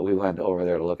 So we went over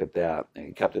there to look at that, and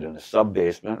he kept it in a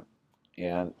sub-basement,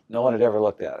 and no one had ever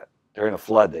looked at it. During a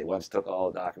flood, they once took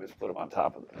all the documents, put them on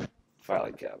top of the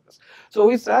filing cabinets. So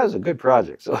we thought it was a good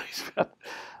project. So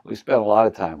we spent a lot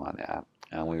of time on that,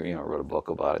 and we wrote a book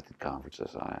about it, did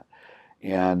conferences on it.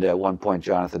 And at one point,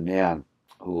 Jonathan Mann,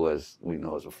 who we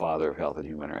know as a father of health and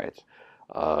human rights,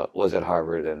 was at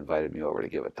Harvard and invited me over to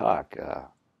give a talk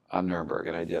on Nuremberg,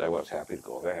 and I did. I was happy to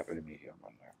go. Very happy to meet him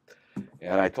on there.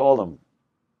 And I told him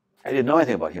I didn't know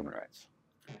anything about human rights,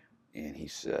 and he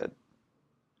said,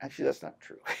 actually, that's not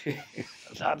true.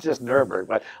 Not just Nuremberg,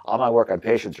 but all my work on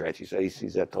patients' rights. He said he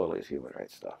sees that totally as human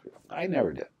rights stuff. I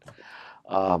never did.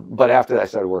 But after that, I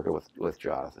started working with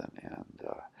Jonathan,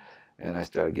 and I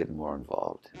started getting more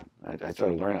involved. I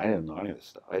started learning. I didn't know any of this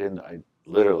stuff. I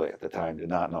literally at the time did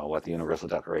not know what the Universal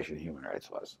Declaration of Human Rights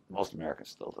was. Most Americans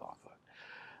still don't.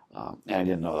 But, and I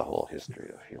didn't know the whole history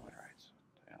of human rights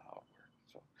and how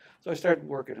it worked. So I started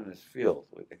working in this field.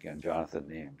 Again, Jonathan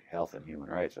named health and human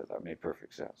rights. I thought made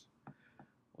perfect sense,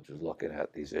 which is looking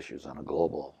at these issues on a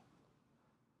global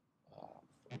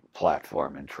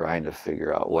platform and trying to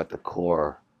figure out what the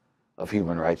core of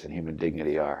human rights and human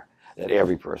dignity are that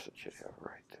every person should have a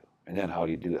right to. And then how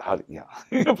do you do it?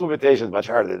 Implementation is much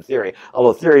harder than theory,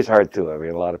 although theory is hard too. I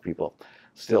mean, a lot of people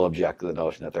still object to the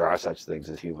notion that there are such things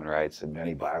as human rights, and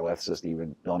many bioethicists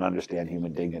even don't understand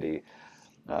human dignity.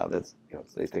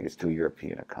 They think it's too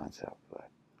European a concept.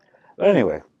 But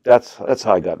anyway, that's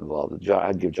how I got involved.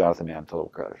 I'd give Jonathan Mann total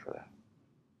credit for that.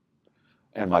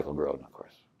 And Michael Groden, of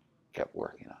course, kept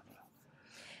working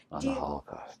on the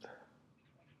Holocaust.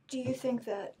 Do you think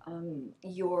that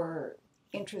your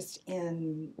interest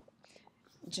in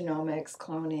genomics,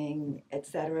 cloning,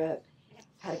 etc.,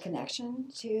 had a connection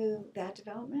to that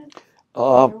development?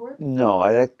 your work? No,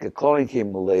 I think cloning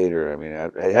came later. I mean,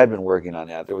 I had been working on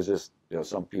that. There was just,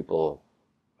 some people,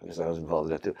 I guess I was involved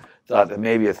in that too, thought that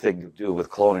maybe a thing to do with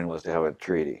cloning was to have a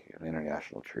treaty, an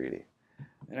international treaty.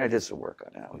 And I did some work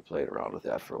on that. We played around with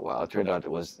that for a while. It turned out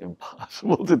it was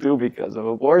impossible to do because of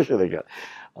abortion again.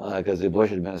 Because the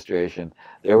Bush administration,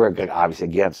 they were obviously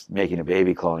against making a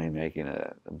baby cloning,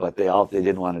 but they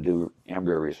didn't want to do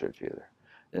embryo research either.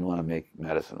 Didn't want to make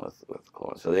medicine with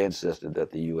cloning. So they insisted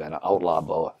that the UN outlaw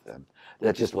both, and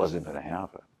that just wasn't going to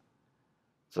happen.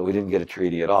 So we didn't get a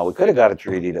treaty at all. We could have got a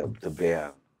treaty to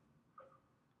ban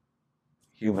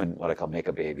human, what I call make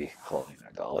a baby cloning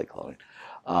or dolly cloning,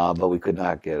 but we could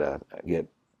not get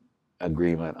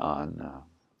agreement on,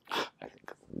 I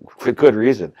think, for good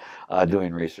reason,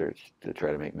 doing research to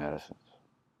try to make medicines.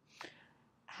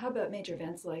 How about major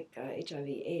events like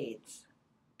HIV/AIDS?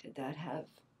 Did that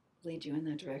lead you in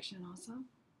that direction also?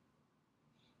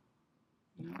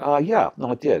 No? Yeah,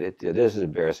 no, it did. It did. This is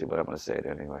embarrassing, but I'm going to say it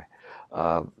anyway.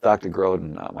 Dr.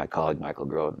 Groden, my colleague Michael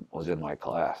Groden, was in my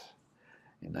class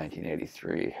in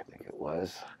 1983, I think it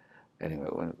was. Anyway,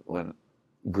 when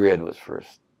GRID was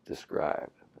first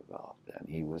described and developed, and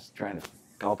he was trying to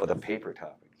come up with a paper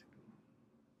topic.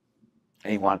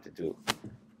 And he wanted to do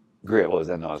GRID, what was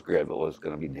then known as GRID, but was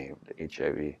going to be named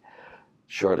HIV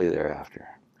shortly thereafter.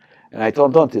 And I told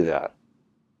him, don't do that.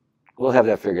 We'll have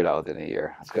that figured out within a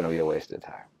year. It's going to be a waste of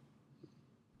time.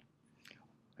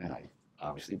 And I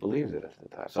obviously believed it at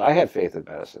the time. So I had faith in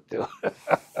medicine too,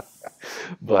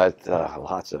 but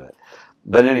lots of it.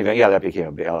 But anyway, yeah, that became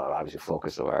a big, obviously,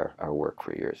 focus of our work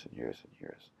for years and years and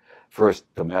years.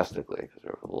 First domestically, because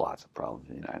there were lots of problems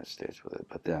in the United States with it,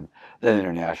 but then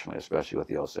internationally, especially with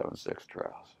the 076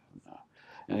 trials.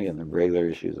 And again, the regular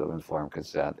issues of informed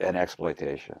consent and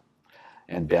exploitation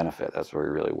and benefit. That's where we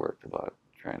really worked about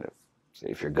trying to say,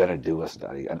 if you're going to do a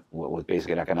study, and with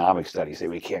basically an economic study, say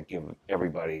we can't give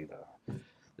everybody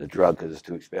the drug because it's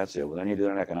too expensive. Well, then you do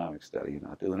an economic study. You're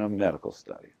not doing a medical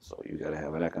study. So you got to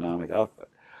have an economic output.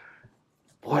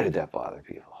 Boy, did that bother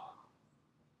people.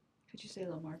 Could you say a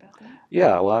little more about that?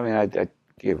 Yeah, well, I mean, I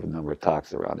gave a number of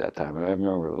talks around that time. And I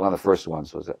remember one of the first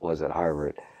ones was at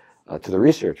Harvard to the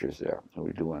researchers there. We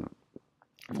were doing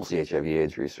mostly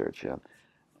HIV/AIDS research. And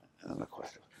the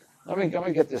question, let me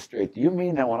get this straight. Do you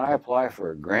mean that when I apply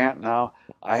for a grant now,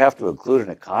 I have to include an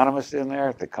economist in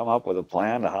there to come up with a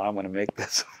plan to how I'm going to make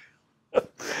this?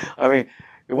 I mean,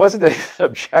 it wasn't that he was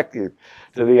objecting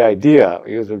to the idea.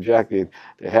 He was objecting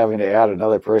to having to add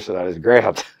another person on his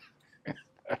grant.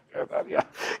 Yeah,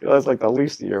 it's like the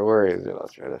least of your worries,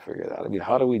 trying to figure it out. I mean,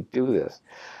 how do we do this?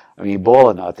 I mean,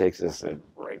 Ebola now takes us in,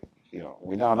 right,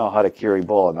 we now know how to cure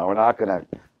Ebola. Now, we're not going to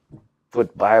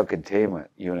put biocontainment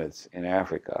units in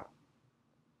Africa.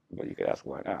 But you could ask,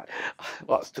 why not?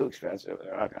 Well, it's too expensive.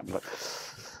 They're not going to.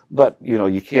 But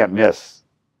you can't miss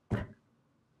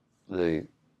the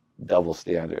double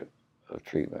standard of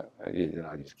treatment. You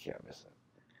just can't miss it.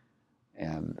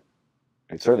 And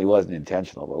it certainly wasn't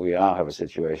intentional, but we now have a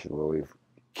situation where we've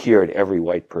cured every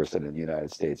white person in the United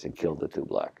States and killed the 2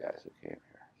 black guys who came here.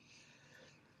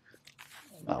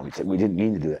 We said we didn't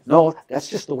mean to do that. No, that's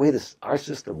just the way our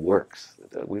system works.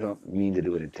 We don't mean to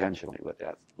do it intentionally, but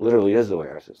that literally is the way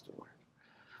our system works.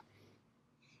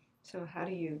 So how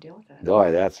do you deal with that?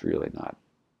 Boy, that's really not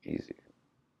easy.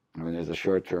 I mean, there's a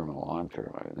short term and a long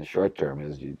term. I mean, the short term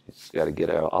is you just got to get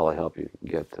all the help you can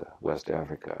get to West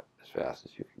Africa as fast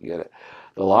as you can get it.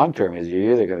 The long term is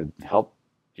you're either going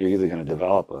to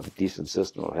develop a decent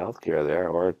system of healthcare there,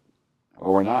 or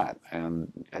we're not.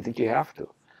 And I think you have to.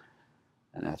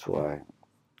 And that's why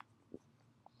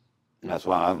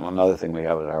another thing we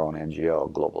have is our own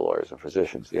NGO, Global Lawyers and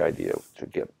Physicians, the idea to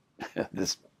get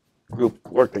this group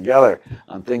work together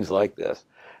on things like this.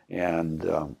 And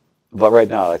but right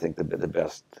now, I think the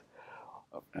best,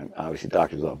 obviously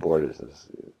Doctors Without Borders is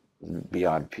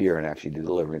beyond peer and actually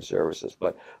delivering services.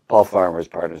 But Paul Farmer's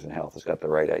Partners in Health has got the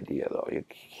right idea, though. You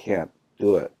can't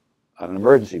do it on an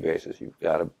emergency basis. You've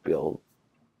got to build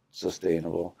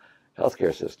sustainable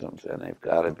healthcare systems, and they've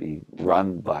got to be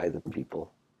run by the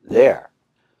people there.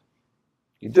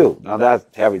 You do. Now, that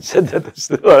having said that, that's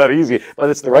still not easy, but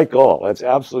it's the right goal. That's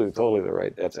absolutely, totally the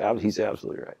right. He's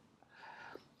absolutely right.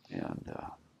 And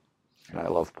I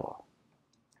love Paul.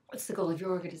 What's the goal of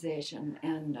your organization,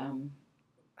 and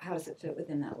how does it fit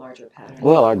within that larger pattern?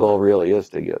 Well, our goal really is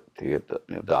to get the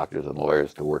doctors and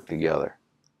lawyers to work together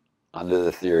under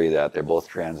the theory that they're both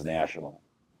transnational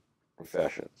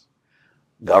professions.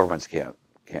 Governments can't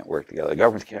work together.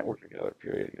 Governments can't work together,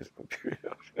 period.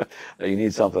 You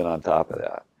need something on top of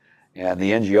that. And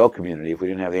the NGO community, if we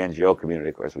didn't have the NGO community,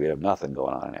 of course, we'd have nothing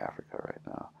going on in Africa right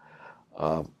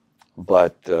now.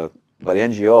 But But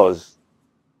NGOs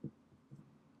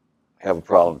have a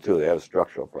problem too. They have a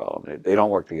structural problem. They don't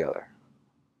work together,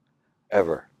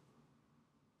 ever.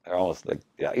 They're almost like,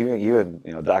 yeah, even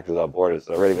Doctors Without Borders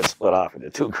have already been split off into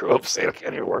two groups. They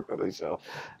can't even work with each other.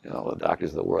 The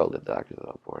Doctors of the World and Doctors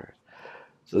Without Borders.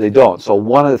 So they don't. So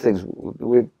one of the things,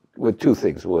 with two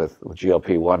things with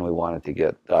GLP, one, we wanted to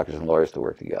get doctors and lawyers to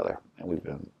work together, and we've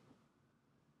been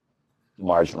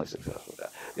marginally successful with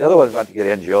that. The other one is about to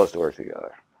get NGOs to work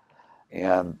together.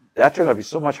 And that turned out to be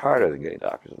so much harder than getting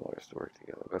doctors and lawyers to work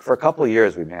together. But for a couple of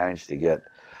years, we managed to get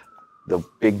the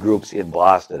big groups in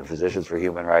Boston, Physicians for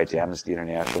Human Rights, Amnesty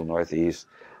International Northeast,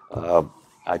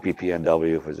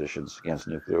 IPPNW, Physicians Against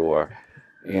Nuclear War.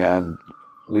 And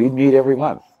we'd meet every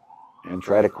month and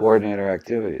try to coordinate our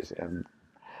activities. And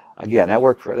again,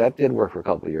 that did work for a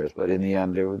couple of years, but in the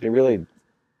end, NGOs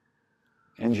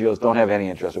don't have any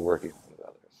interest in working with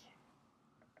others.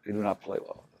 They do not play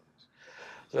well with others.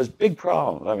 So there's big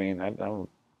problems. I mean,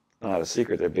 not a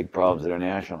secret there are big problems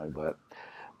internationally, but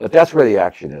that's where the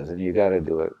action is, and you got to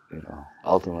do it.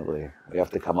 Ultimately, we have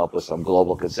to come up with some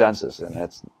global consensus, and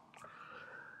it's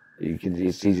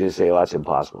easy to say, well, that's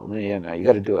impossible. No, you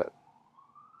got to do it.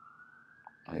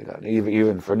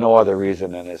 Even for no other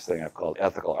reason than this thing I've called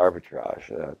ethical arbitrage,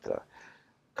 that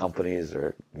companies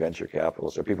or venture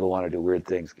capitalists or people who want to do weird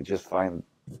things can just find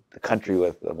the country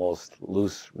with the most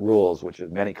loose rules, which is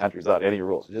many countries without any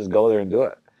rules. Just go there and do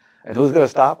it. And who's going to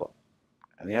stop them?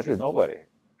 And the answer is nobody.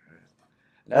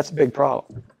 That's a big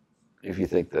problem if you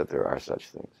think that there are such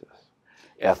things as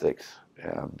ethics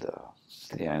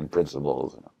and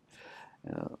principles.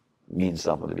 Mean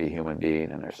something to be a human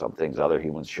being, and there's some things other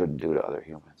humans shouldn't do to other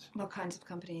humans. What kinds of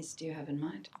companies do you have in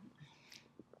mind?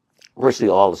 Virtually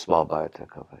all the small biotech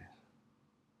companies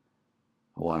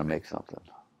who want to make something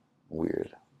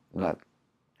weird. People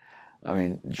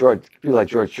like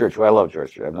George Church, who I love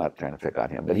George Church, I'm not trying to pick on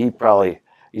him, but he's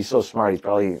so smart, he's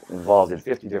probably involved in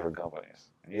 50 different companies.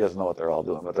 He doesn't know what they're all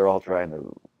doing, but they're all trying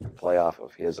to play off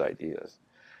of his ideas.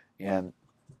 And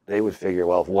they would figure,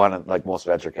 well, if one, like most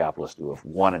venture capitalists do, if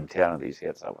 1 in 10 of these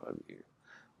hits, I'm going to be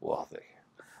wealthy.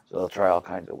 So they'll try all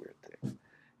kinds of weird things.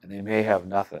 And they may have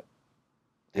nothing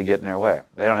to get in their way.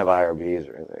 They don't have IRBs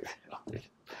or anything.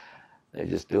 They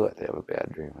just do it. They have a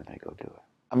bad dream and they go do it.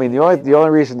 I mean, the only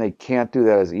reason they can't do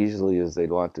that as easily as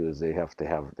they'd want to is you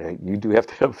do have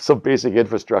to have some basic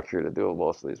infrastructure to do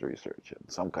most of these research. And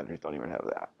some countries don't even have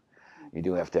that. You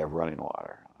do have to have running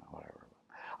water, whatever.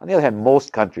 On the other hand,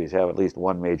 most countries have at least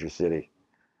one major city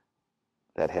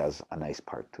that has a nice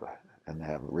part to it, and they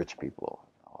have rich people.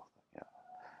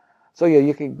 So yeah,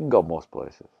 you can go most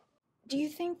places. Do you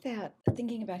think that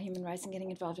thinking about human rights and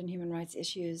getting involved in human rights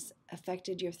issues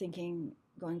affected your thinking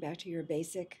going back to your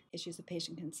basic issues of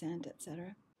patient consent, et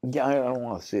cetera? Yeah, I don't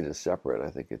want to see it as separate.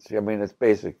 I think it's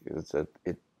basic.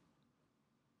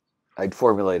 I'd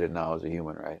formulate it now as a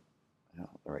human right.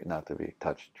 The right not to be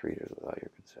touched, treated without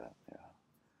your consent. Yeah.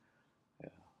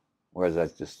 Whereas I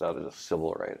just thought it was a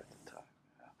civil right at the time.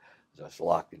 So it's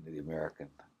locked into the American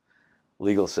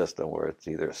legal system where it's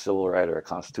either a civil right or a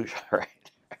constitutional right.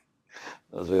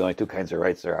 Those are the only two kinds of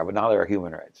rights there are. But now there are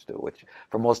human rights too, which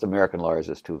for most American lawyers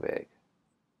is too vague.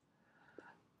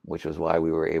 Which was why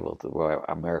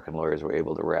American lawyers were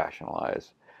able to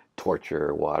rationalize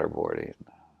torture, waterboarding,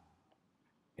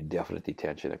 indefinite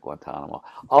detention at Guantanamo.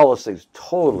 All those things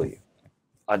totally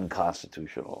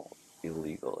unconstitutional,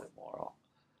 illegal, immoral.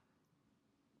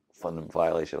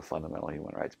 Violation of fundamental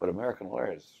human rights. But American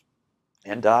lawyers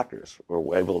and doctors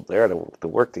were able there to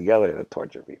work together to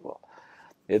torture people.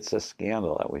 It's a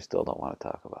scandal that we still don't want to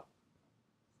talk about.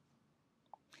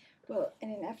 Well,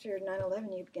 and after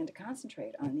 9/11, you began to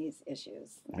concentrate on these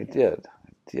issues. I did.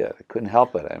 I couldn't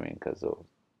help it. Because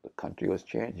the country was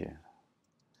changing,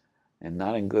 and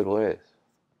not in good ways.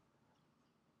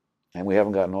 And we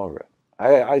haven't gotten over it.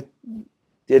 I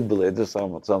did believe, this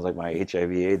sounds like my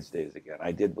HIV/AIDS days again.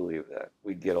 I did believe that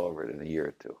we'd get over it in a year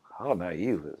or two. How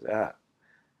naive is that?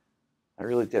 I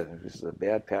really did. If this is a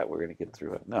bad pat, we're going to get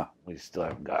through it. No, we still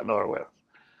haven't gotten over it.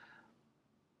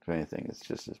 If anything, it's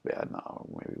just as bad now,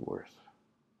 or maybe worse.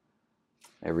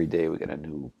 Every day we get a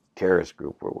new terrorist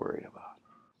group we're worried about.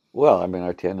 Well,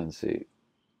 our tendency,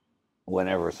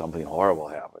 whenever something horrible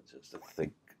happens, is to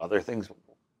think other things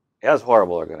as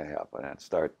horrible are going to happen and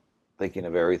start thinking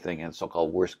of everything in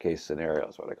so-called worst-case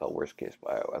scenarios, what I call worst-case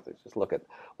bioethics. Just look at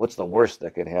what's the worst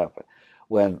that could happen.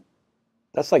 When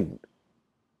that's like,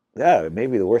 yeah,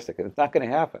 maybe the worst that could, it's not going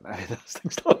to happen. Those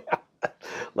things don't happen.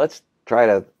 Let's try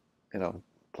to,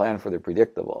 plan for the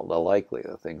predictable, the likely,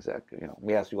 the things that,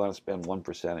 yes, you want to spend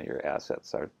 1% of your assets,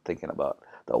 start thinking about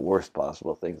the worst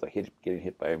possible things, like getting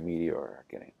hit by a meteor, or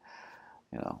getting,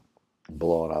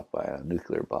 blown up by a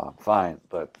nuclear bomb. Fine,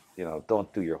 but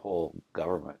don't do your whole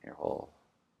government, your whole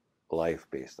life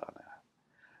based on that.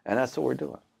 And that's what we're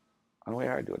doing. And we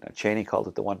are doing that. Cheney called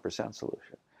it the 1%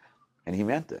 solution. And he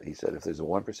meant it. He said, if there's a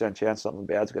 1% chance something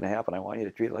bad's going to happen, I want you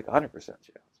to treat it like a 100%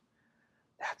 chance.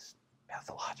 That's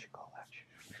pathological.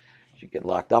 You should get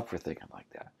locked up for thinking like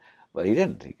that. But he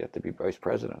didn't. He got to be vice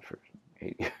president for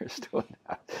 8 years doing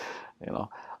that.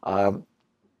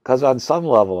 Because on some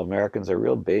level, Americans are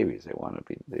real babies. They want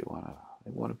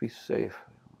to be safe.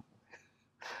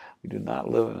 We do not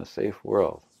live in a safe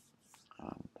world.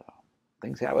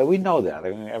 Things happen. We know that.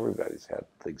 I mean, everybody's had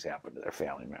things happen to their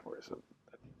family members that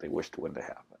they wished wouldn't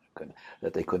have happened,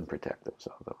 that they couldn't protect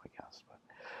themselves, I guess.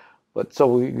 But so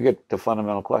we get to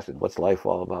fundamental questions. What's life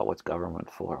all about? What's government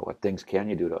for? What things can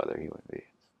you do to other human beings?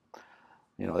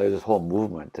 There's this whole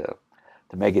movement to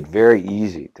make it very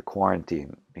easy to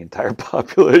quarantine the entire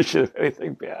population if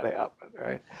anything bad happened,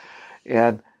 right?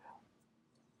 And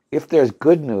if there's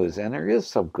good news, and there is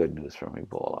some good news from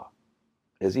Ebola,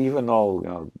 is even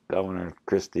though Governor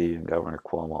Christie and Governor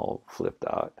Cuomo flipped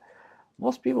out,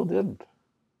 most people didn't.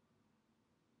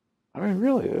 I mean,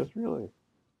 really, it was really.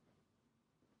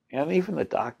 And even the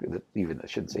doctor, I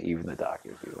shouldn't say even the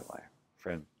doctors, even my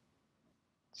friend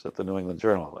at the New England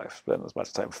Journal, I spent as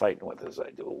much time fighting with as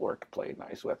I do work, playing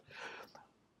nice with,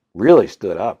 really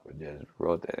stood up and just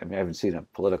wrote that. I mean, I haven't seen a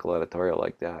political editorial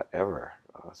like that ever.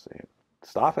 Saying,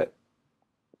 stop it.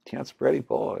 You can't spread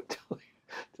Ebola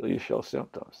until you show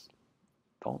symptoms.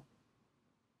 Don't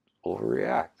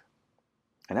overreact.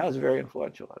 And that was a very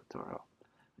influential editorial.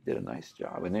 They did a nice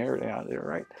job. And they're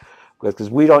right. Because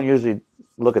we don't usually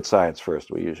look at science first.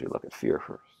 We usually look at fear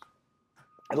first.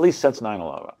 At least since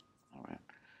 9/11.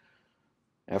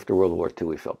 After World War II,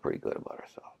 we felt pretty good about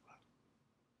ourselves.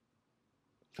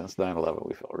 Since 9/11,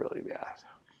 we felt really bad.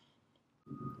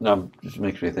 Now, it just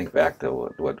makes me think back to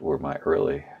what were my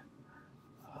early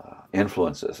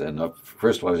influences. And the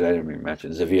first one I didn't even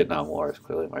mention is the Vietnam War. Is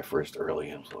clearly my first early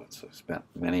influence. I spent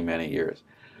many, many years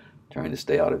trying to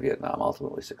stay out of Vietnam,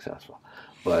 ultimately successful.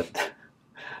 But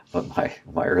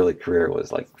my early career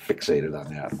was like fixated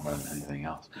on that more than anything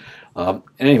else. In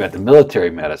any event, the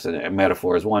military medicine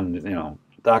metaphor is one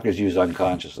doctors use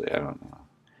unconsciously. I don't know,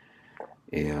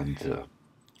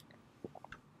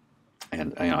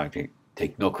 and I can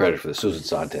take no credit for this. Susan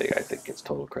Sontag, I think, gets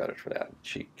total credit for that.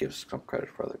 She gives some credit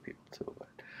for other people too.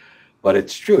 But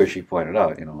it's true, as she pointed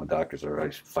out. Doctors are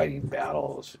always fighting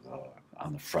battles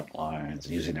on the front lines,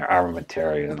 using their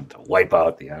armamentarium to wipe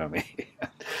out the enemy,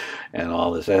 and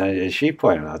all this. And as she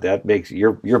pointed out, that makes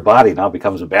your body now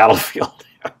becomes a battlefield,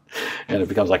 and it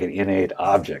becomes like an innate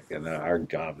object. And our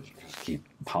job is to just keep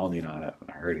pounding on it and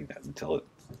hurting it until it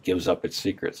gives up its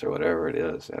secrets or whatever it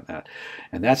is.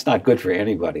 And that's not good for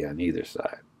anybody on either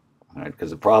side. Right?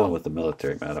 Because the problem with the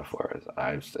military metaphor, as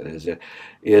I've said,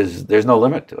 is there's no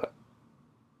limit to it.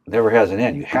 It never has an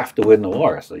end. You have to win the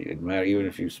war. So even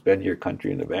if you spend your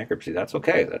country into bankruptcy, that's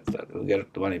okay. We'll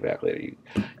get the money back later.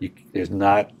 There's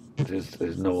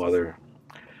no other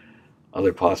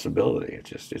possibility. It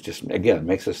just again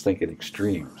makes us think in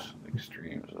extremes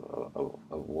of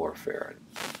warfare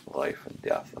and life and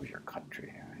death of your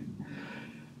country. Right?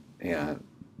 And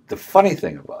the funny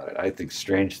thing about it, I think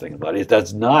strange thing about it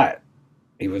does not,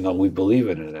 even though we believe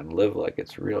in it and live like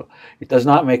it's real, it does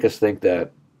not make us think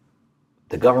that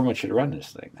the government should run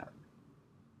this thing now.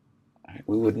 Right?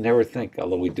 We would never think,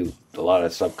 although we do a lot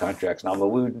of subcontracts now, but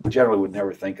we generally would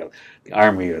never think of the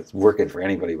Army as working for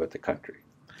anybody but the country.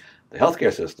 The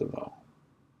healthcare system, though,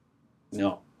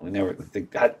 no, we never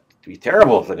think that'd be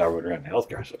terrible if the government ran the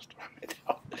healthcare system. Right?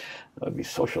 That would be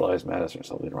socialized medicine or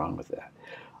something wrong with that.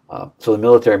 So the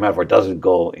military metaphor doesn't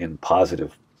go in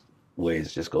positive ways;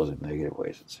 it just goes in negative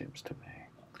ways. It seems to me.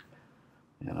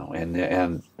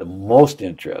 And the most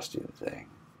interesting thing,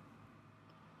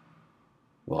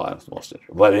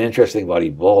 but an interesting about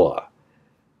Ebola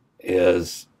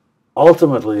is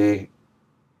ultimately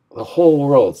the whole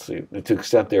world, to the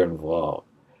extent they're involved,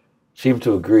 seem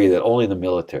to agree that only the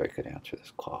military could answer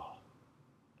this call.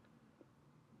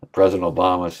 President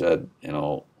Obama said, and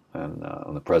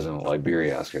the president of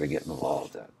Liberia asked her to get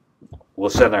involved, that we'll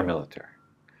send our military.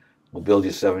 We'll build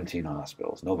you 17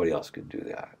 hospitals. Nobody else could do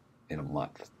that in a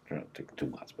month. It took 2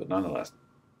 months, but nonetheless,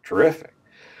 terrific.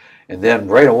 And then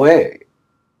right away,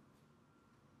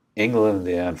 England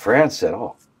and France said,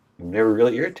 oh, they were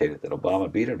really irritated that Obama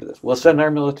beat him to this. We'll send our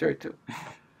military too.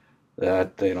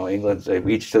 That, England, they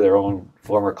each to their own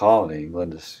former colony,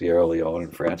 England to Sierra Leone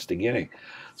and France to Guinea.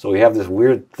 So we have this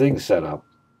weird thing set up.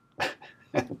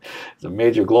 It's a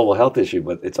major global health issue,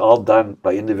 but it's all done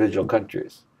by individual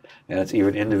countries. And it's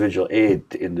even individual aid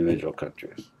to individual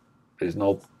countries. There's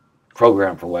no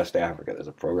program for West Africa. There's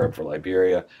a program for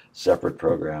Liberia, separate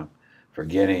program for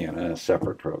Guinea, and then a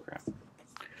separate program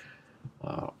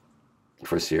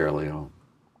for Sierra Leone.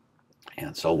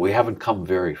 And so we haven't come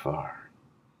very far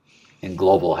in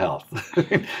global health.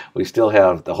 We still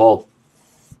have, the whole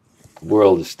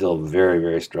world is still very,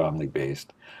 very strongly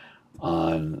based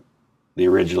on the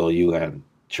original UN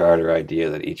Charter idea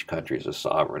that each country is a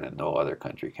sovereign and no other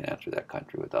country can enter that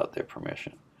country without their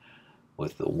permission,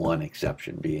 with the one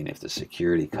exception being if the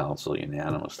Security Council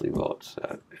unanimously votes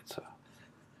that it's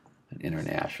an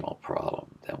international problem,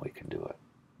 then we can do it.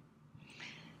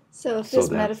 So if this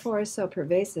metaphor is so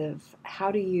pervasive, how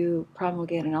do you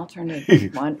promulgate an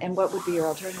alternative one, and what would be your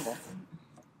alternative?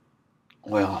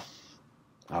 Well,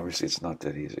 obviously it's not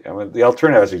that easy. I mean, the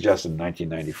alternative I suggested in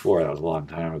 1994, that was a long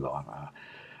time ago,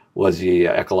 was the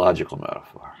ecological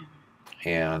metaphor.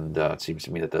 And it seems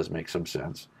to me that does make some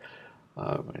sense.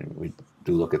 We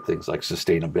do look at things like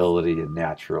sustainability and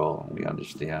natural, and we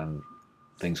understand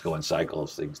things go in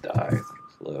cycles, things die,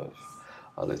 things live,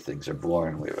 other things are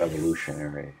born, we have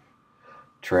evolutionary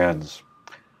trends.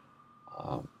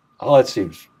 All that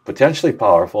seems potentially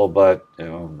powerful, but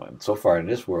so far in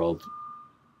this world,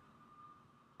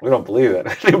 we don't believe it.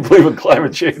 We don't believe in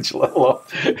climate change, let alone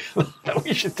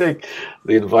we should take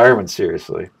the environment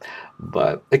seriously.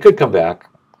 But it could come back.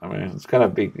 I mean, it's going to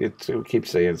be, we keep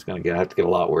saying it's going to have to get a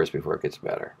lot worse before it gets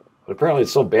better. But apparently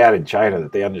it's so bad in China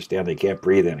that they understand they can't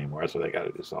breathe anymore, so they got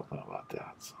to do something about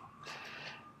that. So,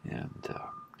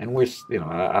 and we're,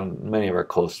 on many of our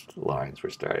coastlines, we're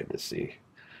starting to see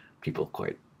people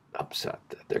quite upset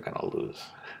that they're going to lose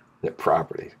their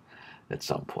property at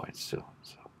some point soon.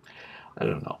 So I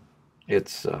don't know.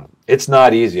 It's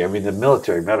not easy. I mean, the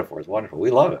military metaphor is wonderful. We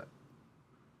love it.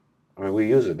 I mean, we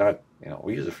use it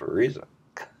we use it for a reason.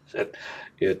 It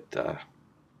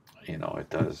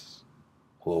does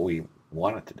what we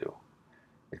want it to do.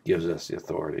 It gives us the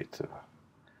authority to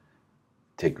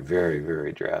take very,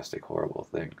 very drastic, horrible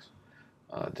things,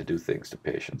 to do things to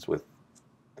patients with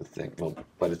the thing. Well,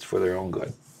 but it's for their own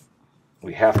good.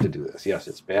 We have to do this. Yes,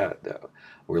 it's bad.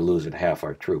 We're losing half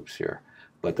our troops here,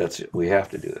 but we have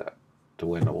to do that to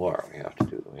win the war. We have to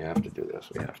do this.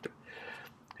 We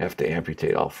have to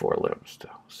amputate all 4 limbs to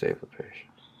save the patient.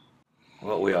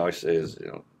 What we always say is,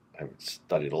 I've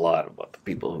studied a lot about the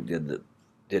people who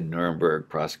did Nuremberg,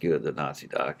 prosecuted the Nazi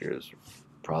doctors,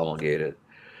 promulgated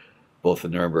both the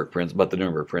Nuremberg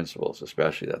principles,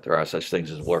 especially that there are such things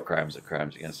as war crimes and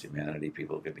crimes against humanity.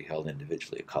 People can be held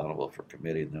individually accountable for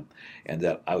committing them, and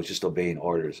that I was just obeying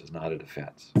orders is not a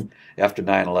defense. After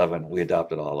 9/11, we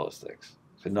adopted all those things.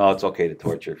 So no, it's okay to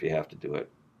torture if you have to do it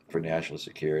for national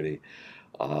security.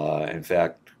 In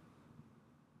fact,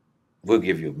 we'll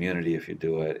give you immunity if you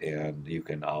do it, and you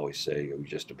can always say you're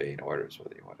just obeying orders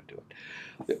whether you want to do it.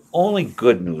 The only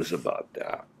good news about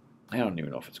that, I don't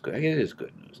even know if it's good, it is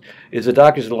good news, is the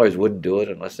doctors and lawyers wouldn't do it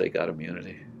unless they got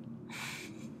immunity.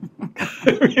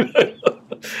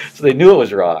 So they knew it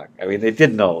was wrong. I mean, they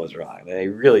did know it was wrong. They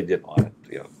really didn't want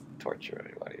to torture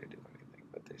anybody or do anything.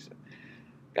 But they said,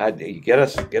 God, you get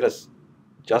us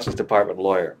Justice Department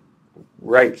lawyer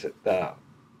writes it down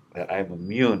that I'm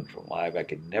immune from life. I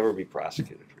can never be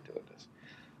prosecuted for doing this.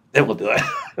 Then we'll do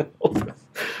it.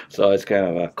 So it's kind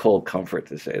of a cold comfort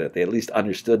to say that they at least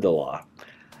understood the law,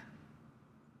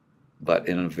 but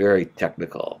in a very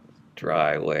technical,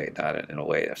 dry way, not in a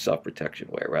way, a self-protection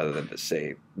way, rather than to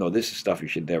say, no, this is stuff you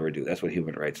should never do. That's what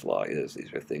human rights law is.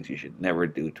 These are things you should never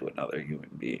do to another human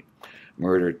being.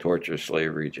 Murder, torture,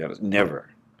 slavery, genocide, never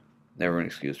an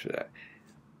excuse for that.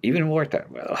 Even wartime,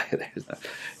 by the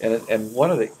way. And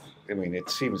one of the, I mean, it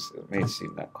may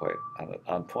seem not quite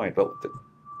on point, but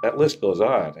that list goes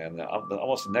on, and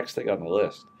almost the next thing on the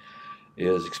list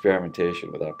is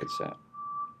experimentation without consent.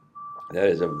 That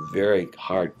is a very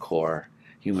hardcore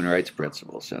human rights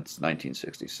principle since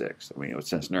 1966. I mean, it was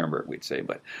since Nuremberg, we'd say,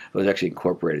 but it was actually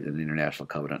incorporated in the International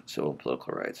Covenant on Civil and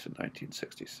Political Rights in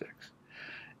 1966,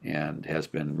 and has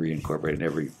been reincorporated in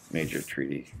every major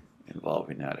treaty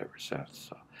involving that ever since.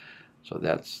 So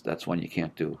that's one you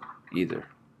can't do either.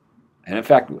 And in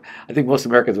fact, I think most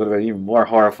Americans would have been even more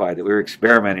horrified that we were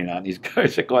experimenting on these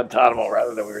guys at Guantanamo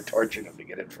rather than we were torturing them to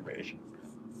get information,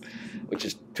 which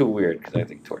is too weird because I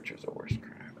think torture is a worse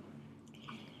crime.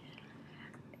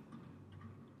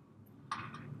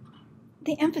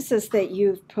 The emphasis that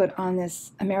you've put on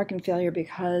this American failure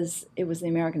because it was the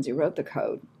Americans who wrote the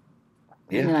code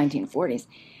in the 1940s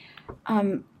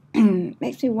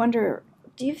makes me wonder,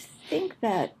 do you think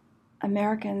that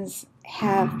Americans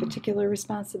have particular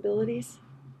responsibilities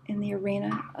in the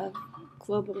arena of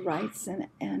global rights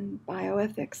and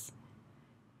bioethics?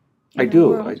 I in the do,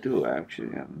 world?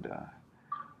 actually,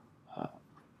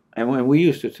 and when we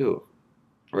used to too,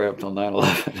 right up till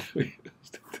 9/11,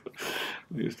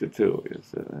 we used to too.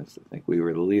 Is to think we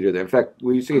were the leader there. In fact,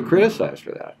 we used to get criticized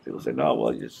for that. People say, "No, well,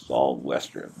 it's all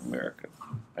Western American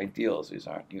ideals. These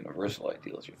aren't universal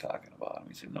ideals you're talking about." And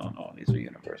we said, "No, no, these are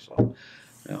universal."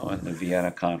 You know, and the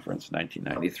Vienna Conference,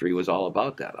 1993, was all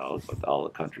about that. All the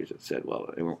countries that said,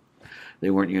 "Well, they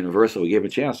weren't universal." We gave them a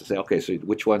chance to say, "Okay, so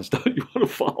which ones don't you want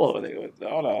to follow?" And they went,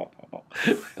 "No, no, no."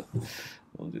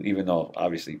 Even though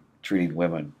obviously treating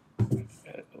women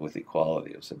with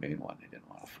equality was the main one they didn't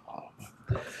want to follow.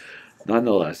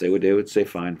 Nonetheless, they would say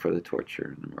fine for the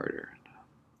torture and the murder.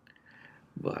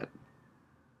 But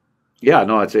yeah,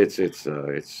 no, it's a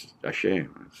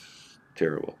shame. It's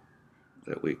terrible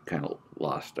that we kind of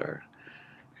lost our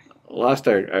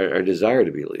desire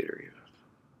to be leader,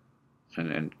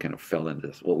 and kind of fell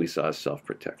into what we saw as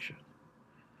self-protection.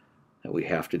 That we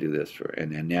have to do this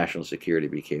and national security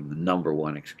became the number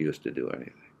one excuse to do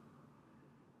anything.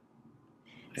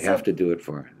 They have to do it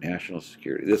for national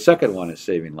security. The second one is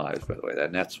saving lives, by the way,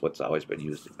 and that's what's always been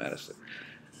used in medicine.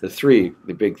 The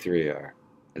big three are,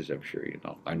 as I'm sure you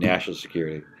know, are national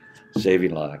security,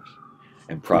 saving lives,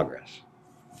 and progress.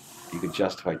 You can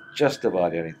justify just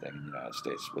about anything in the United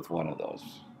States with one of those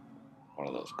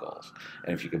goals.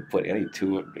 And if you can put any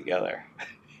two of them together,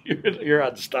 you're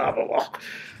unstoppable.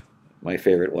 My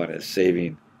favorite one is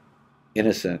saving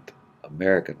innocent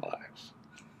American lives.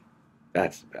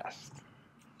 That's the best.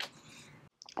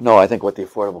 No, I think what the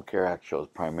Affordable Care Act shows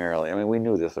primarily, I mean, we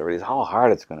knew this already, is how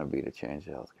hard it's going to be to change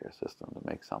the healthcare system to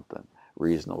make something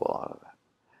reasonable out of it.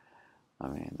 I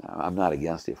mean, I'm not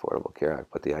against the Affordable Care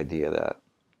Act, but the idea that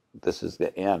this is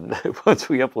the end, once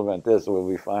we implement this, we'll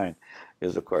be fine,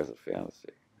 is, of course, a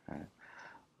fantasy. Right?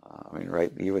 I mean,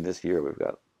 right, even this year, we've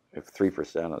got, if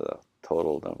 3% of the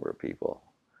total number of people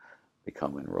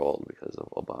become enrolled because of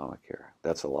Obamacare,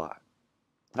 that's a lot.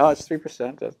 No, it's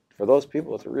 3%. For those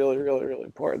people, it's really, really, really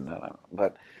important.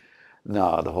 But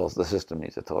no, the system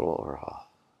needs a total overhaul.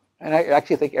 And I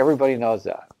actually think everybody knows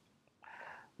that.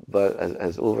 But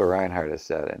as Uwe Reinhardt has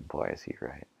said, and boy, is he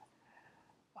right,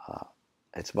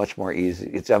 it's much more easy.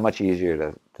 It's much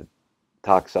easier to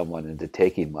talk someone into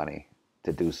taking money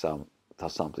to do something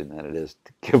than it is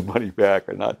to give money back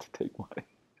or not to take money.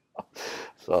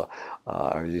 So,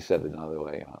 as you said another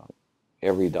way,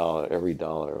 every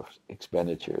dollar of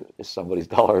expenditure is somebody's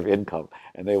dollar of income,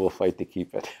 and they will fight to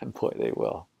keep it. And boy, they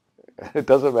will. It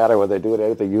doesn't matter whether they're doing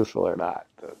anything useful or not.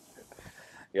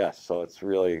 Yes, so it's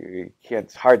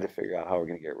hard to figure out how we're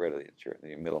going to get rid of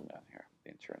the middlemen here,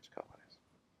 the insurance companies,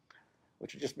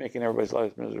 which are just making everybody's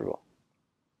lives miserable,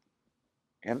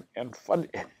 and fun,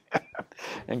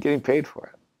 and getting paid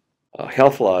for it.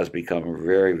 Health law has become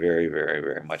very, very, very,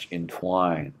 very much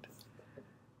entwined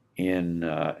in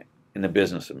the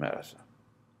business of medicine.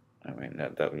 I mean,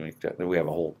 that we have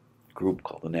a whole group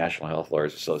called the National Health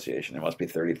Lawyers Association. There must be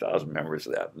 30,000 members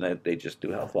of that, and they just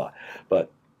do health law.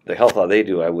 But the health law they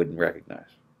do, I wouldn't recognize.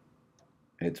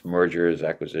 It's mergers,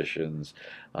 acquisitions,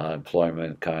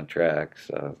 employment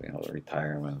contracts,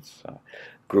 retirements,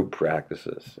 group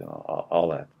practices, all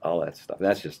that stuff. And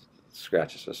that's just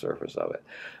scratches the surface of it.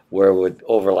 Where it would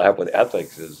overlap with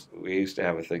ethics is we used to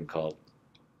have a thing called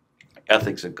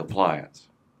ethics and compliance.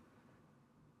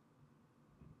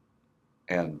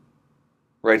 And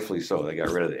rightfully so, they got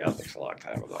rid of the ethics a long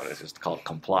time ago. It's just called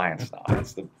compliance now.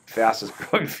 It's the fastest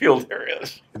growing field there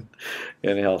is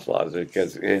in health laws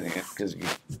because if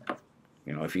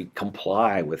you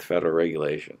comply with federal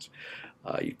regulations,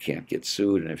 you can't get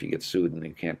sued, and if you get sued, then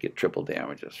you can't get triple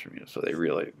damages from you. So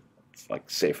it's like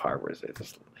safe harbors.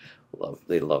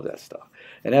 They love that stuff,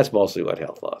 and that's mostly what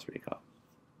health laws become.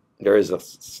 There is a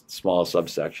small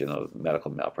subsection of medical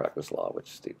malpractice law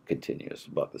which continues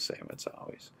about the same as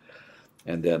always.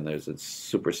 And then there's its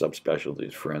super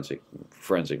subspecialties, forensic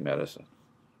medicine,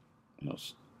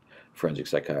 forensic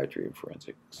psychiatry and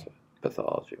forensic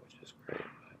pathology, which is great.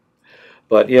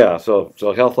 But yeah, so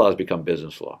health law has become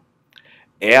business law,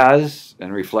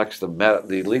 and reflects the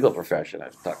legal profession.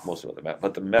 I've talked mostly about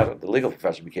but the legal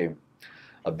profession became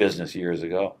a business years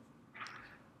ago,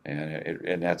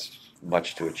 and that's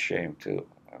much to its shame too.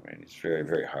 I mean, it's very,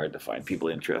 very hard to find people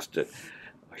interested.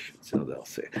 I should say they'll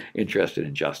say interested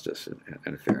in justice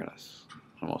and fairness.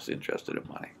 I'm mostly interested in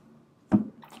money,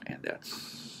 and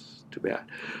that's too bad.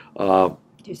 Do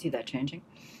you see that changing?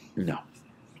 No,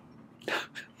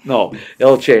 no,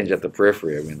 it'll change at the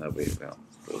periphery. I mean, there'll be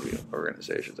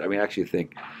organizations. I mean, I actually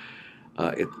think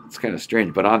it's kind of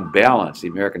strange, but on balance, the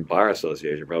American Bar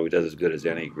Association probably does as good as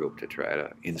any group to try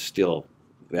to instill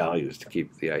values to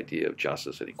keep the idea of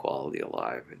justice and equality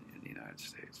alive in the United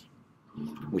States.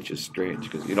 which is strange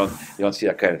because you don't see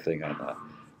that kind of thing on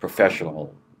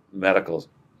professional medical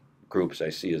groups. I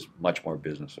see as much more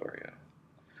business oriented.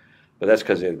 But that's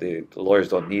because the lawyers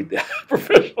don't need that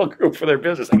professional group for their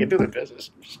business. They can do the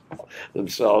business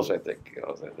themselves. I think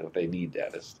they need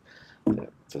that is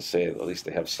to say at least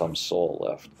they have some soul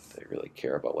left. That they really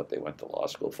care about what they went to law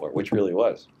school for, which really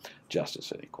was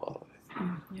justice and equality.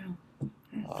 Yeah.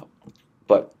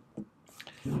 But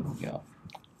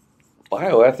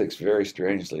bioethics very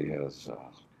strangely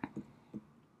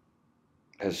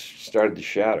has started to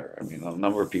shatter. I mean, a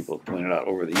number of people have pointed out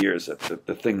over the years that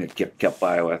the thing that kept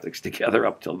bioethics together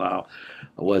up till now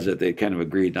was that they kind of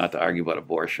agreed not to argue about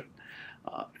abortion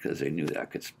because they knew that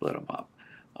could split them up.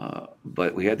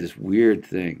 But we had this weird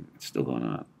thing, it's still going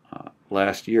on,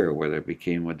 last year where there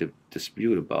became a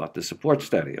dispute about the support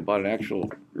study, about an actual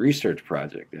research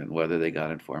project and whether they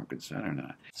got informed consent or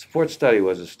not. Support study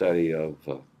was a study of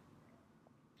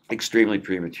extremely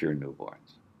premature newborns.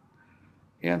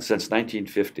 And since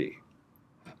 1950,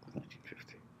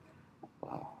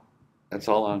 wow, that's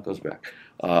how long it goes back,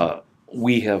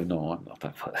 we have known,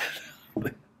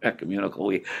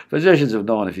 ecumenical, physicians have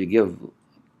known if you give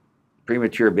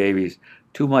premature babies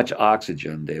too much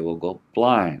oxygen, they will go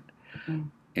blind. And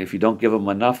if you don't give them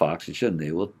enough oxygen,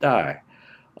 they will die.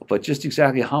 But just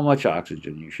exactly how much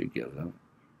oxygen you should give them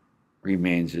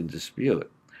remains in dispute.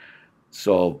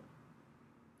 So,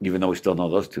 even though we still know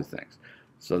those two things.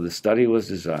 So the study was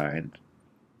designed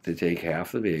to take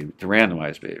half the baby, to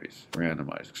randomize babies,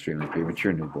 randomize extremely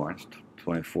premature newborns,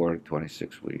 24 to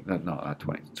 26 weeks, no, not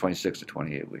 20, 26 to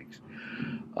 28 weeks,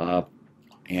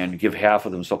 and give half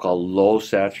of them so-called low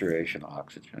saturation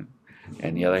oxygen,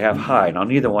 and the other half high. Now,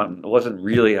 neither one wasn't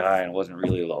really high and wasn't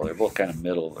really low. They're both kind of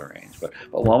middle of the range, but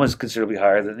one was considerably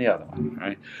higher than the other one,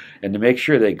 right? And to make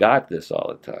sure they got this all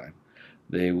the time,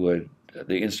 they would,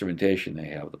 the instrumentation they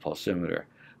have, the pulsimeter,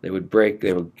 they would put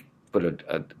a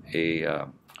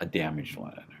damaged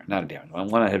one in there, not a damaged one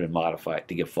that had been modified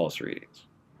to give false readings.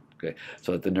 Okay,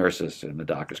 so that the nurses and the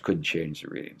doctors couldn't change the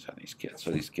readings on these kids.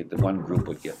 So these kids, the one group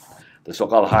would get the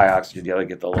so-called high oxygen, the other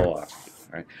get the low oxygen.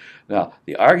 Right? Now,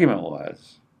 the argument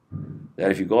was that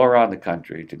if you go around the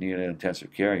country to neonatal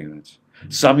intensive care units,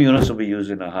 some units will be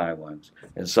using the high ones,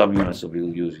 and some units will be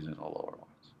using the lower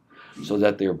ones, so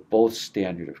that they're both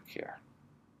standard of care.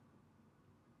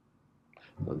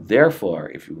 So therefore,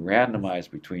 if you randomize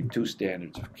between two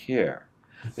standards of care,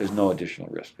 there's no additional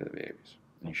risk to the babies.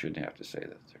 And you shouldn't have to say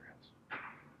that there is.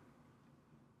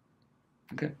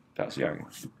 Okay, that's the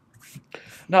argument.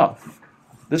 Now,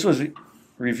 this was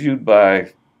reviewed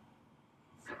by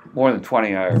more than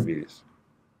 20 IRBs.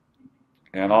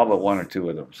 And all but one or two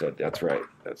of them said, that's right,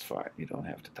 that's fine. You don't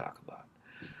have to talk about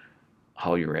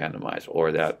how you randomize,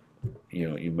 or that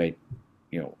you might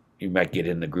get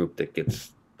in the group that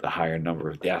gets the higher number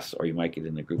of deaths, or you might get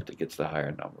in the group that gets the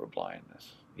higher number of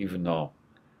blindness, even though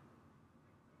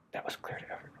that was clear to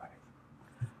everybody.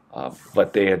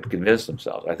 But they had convinced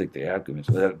themselves, I think they had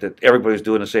convinced that everybody was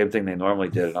doing the same thing they normally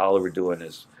did, and all they were doing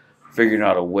is figuring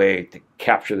out a way to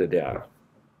capture the data.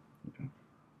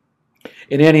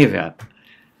 In any event,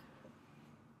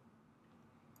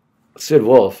 Sid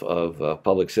Wolf of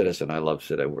Public Citizen, I love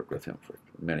Sid, I worked with him for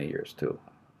many years too,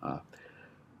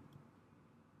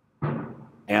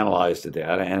 analyzed the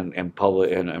data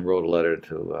and wrote a letter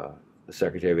to the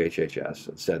Secretary of HHS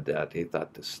and said that he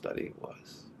thought this study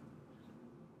was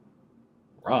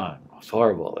wrong, it was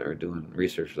horrible. They were doing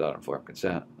research without informed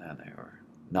consent, and they were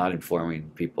not informing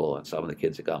people, and some of the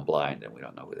kids had gone blind, and we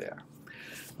don't know who they are.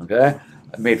 Okay?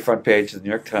 I made front page of the New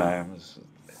York Times,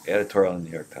 editorial in the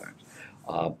New York Times.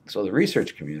 So the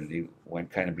research community went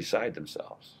kind of beside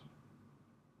themselves.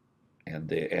 And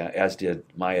they, as did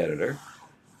my editor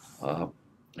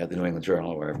at the New England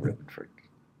Journal, where I've written for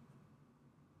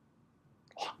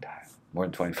a long time, more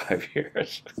than 25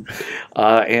 years.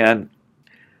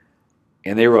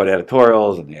 And they wrote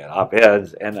editorials and they had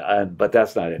op-eds, but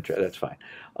that's not interesting. That's fine.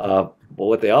 But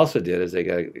what they also did is they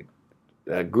got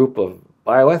a group of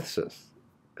bioethicists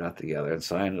got together and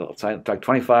signed like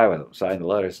 25 of them signed a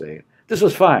letter saying this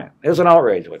was fine. It was an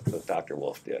outrage what Dr.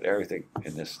 Wolf did. Everything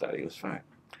in this study was fine.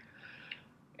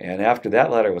 And after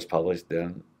that letter was published,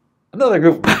 then another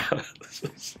group of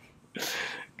bioethicists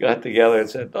got together and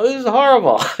said, "Oh, this is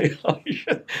horrible."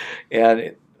 And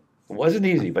it wasn't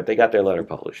easy, but they got their letter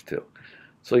published too.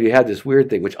 So you had this weird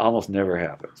thing, which almost never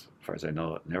happens, as far as I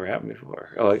know. It never happened before.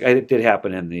 Oh, it did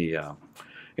happen in the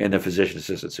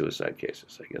physician-assisted suicide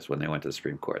cases. I guess when they went to the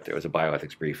Supreme Court, there was a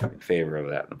bioethics brief in favor of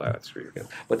that in the bioethics brief.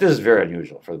 But this is very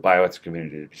unusual for the bioethics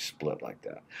community to be split like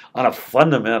that on a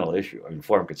fundamental issue. I mean,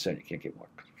 informed consent, you can't get more.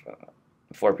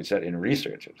 4% in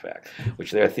research, in fact,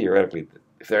 which they're theoretically,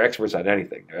 if they're experts on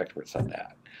anything, they're experts on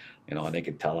that. You know, and they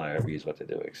can tell IRBs what to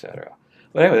do, etc.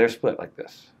 But anyway, they're split like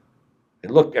this. It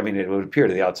looked, I mean, it would appear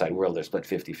to the outside world they're split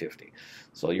 50-50.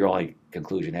 So your only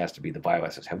conclusion has to be the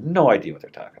bioethicists have no idea what they're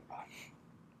talking about.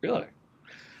 Really.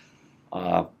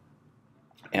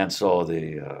 And so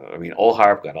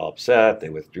OHARP got all upset. They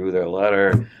withdrew their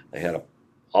letter. They had an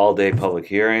all-day public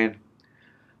hearing,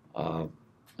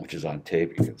 which is on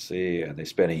tape, you can see. And they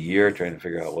spent a year trying to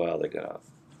figure out, well,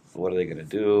 what are they going to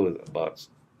do about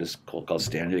this called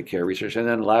standard of care research. And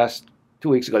then last 2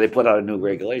 weeks ago, they put out a new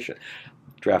regulation,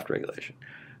 draft regulation,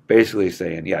 basically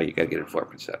saying, yeah, you got to get informed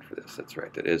consent for this. That's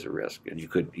right. That is a risk. And you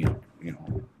could, you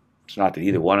know, it's not that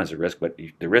either one is a risk, but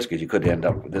the risk is you could end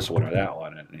up with this one or that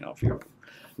one. And, you know, if you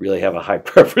really have a high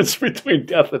preference between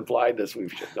death and blindness, we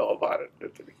should know about it.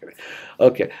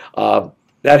 Okay.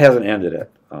 That hasn't ended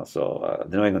it. The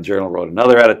New England Journal wrote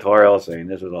another editorial saying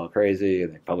this was all crazy,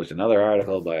 and they published another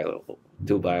article by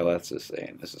two bioethicists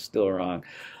saying this is still wrong.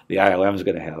 The IOM is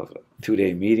going to have a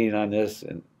 2-day meeting on this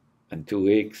in 2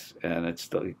 weeks, and it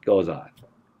goes on.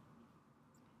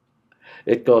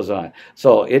 It goes on.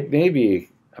 So it may be,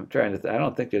 I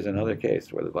don't think there's another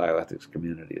case where the bioethics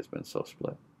community has been so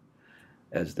split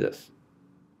as this.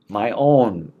 My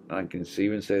own, I can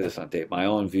even say this on tape, my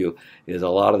own view is a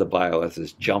lot of the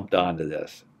bioethicists jumped onto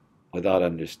this without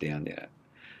understanding it.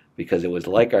 Because it was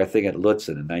like our thing at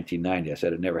Lutzen in 1990. I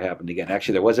said it never happened again.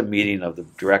 Actually, there was a meeting of the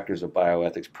directors of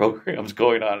bioethics programs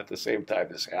going on at the same time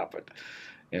this happened.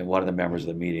 And one of the members of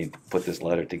the meeting put this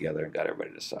letter together and got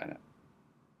everybody to sign it.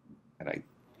 And I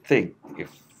think if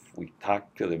we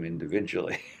talked to them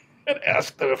individually and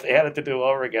asked them if they had it to do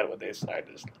over again when they signed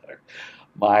this letter,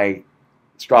 my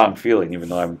strong feeling, even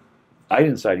though I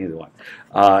didn't sign either one,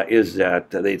 is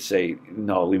that they'd say,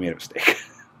 no, we made a mistake.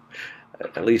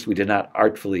 At least we did not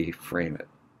artfully frame it.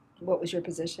 What was your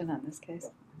position on this case?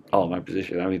 Oh, my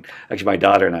position. I mean, actually, my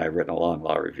daughter and I have written a long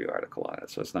law review article on it,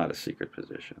 so it's not a secret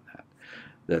position.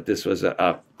 That this was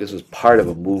part of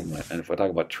a movement, and if I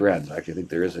talk about trends, I actually think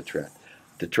there is a trend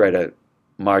to try to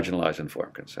marginalize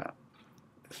informed consent.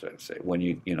 So I'd say when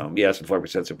yes, informed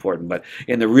consent is important, but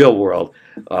in the real world,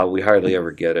 we hardly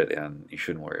ever get it, and you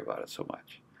shouldn't worry about it so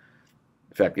much.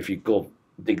 In fact, if you go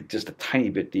dig just a tiny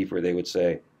bit deeper, they would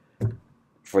say,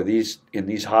 in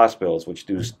these hospitals, which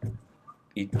do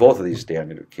both of these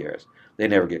standard of cares, they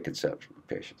never get consent from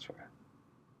the patients for it.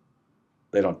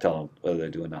 They don't tell them whether they're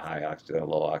doing the high oxygen or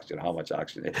low oxygen, how much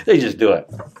oxygen. They just do it.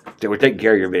 They were taking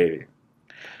care of your baby.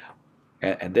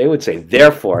 And they would say,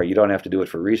 therefore, you don't have to do it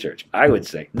for research. I would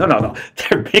say, no.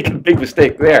 They're making a big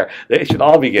mistake there. They should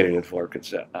all be getting informed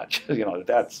consent. Not just,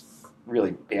 that's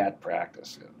really bad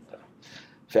practice. And, in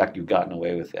fact, you've gotten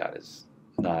away with that is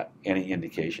not any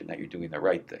indication that you're doing the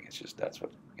right thing. It's just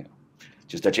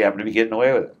just that you happen to be getting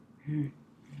away with it.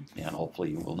 And hopefully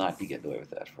you will not be getting away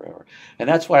with that forever. And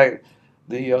that's why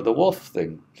the wolf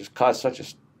thing just caused such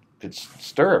a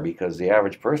stir, because the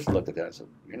average person looked at that and said,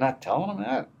 you're not telling them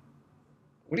that?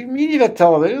 What do you mean you're not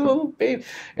telling them? They're a little baby.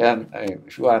 And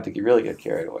if you want to think you really get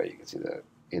carried away, you can see that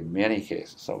in many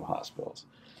cases, some hospitals,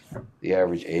 the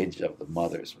average age of the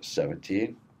mothers was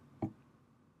 17.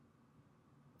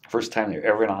 First time they're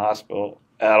ever in a hospital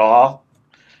at all,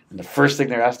 and the first thing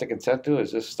they're asked to consent to is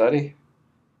this study?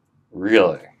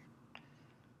 Really?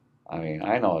 I mean,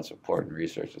 I know it's important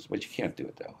research, but you can't do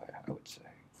it that way, I would say.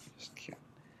 You just can't.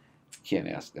 You can't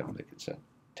ask them to consent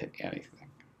to anything.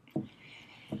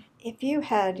 If you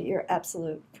had your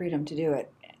absolute freedom to do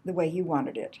it the way you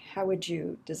wanted it, how would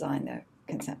you design the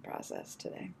consent process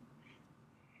today?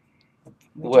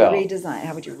 How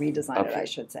would you redesign it, I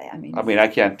should say? I mean, I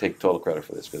can't take total credit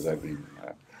for this, because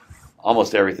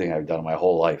almost everything I've done my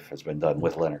whole life has been done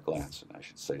with Leonard Glantz, and I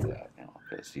should say that,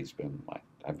 because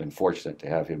I've been fortunate to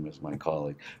have him as my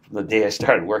colleague from the day I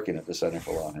started working at the Center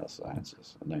for Law and Health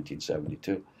Sciences in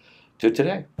 1972 to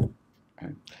today.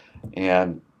 Right?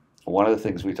 And one of the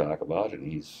things we talk about, and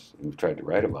we've tried to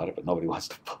write about it, but nobody wants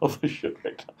to publish it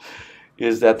right now,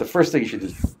 is that the first thing you should do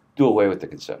is do away with the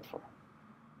consent form.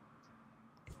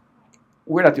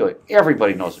 We're not the only.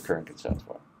 Everybody knows the current consent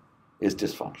form is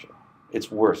dysfunctional.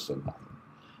 It's worse than nothing.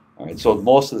 All right. So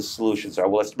most of the solutions are,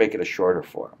 well, let's make it a shorter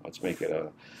form. Let's make it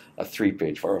a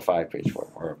 3-page form or a 5-page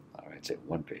form, or I'd say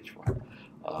 1-page form.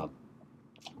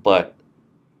 But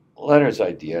Leonard's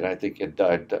idea, and I think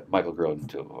Michael Groden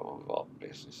too, all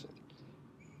basically said,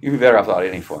 you'd be better off without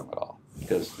any form at all,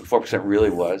 because the 4%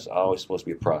 really was always supposed to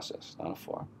be a process, not a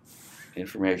form.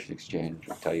 Information exchange.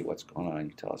 We tell you what's going on.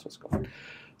 You tell us what's going on.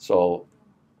 So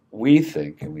we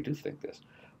think, and we do think this,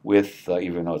 with,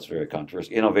 even though it's very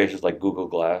controversial, innovations like Google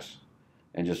Glass,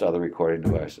 and just other recording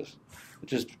devices.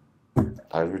 Just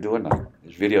as we're doing now,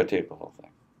 is videotape the whole thing.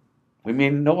 We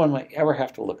mean no one might ever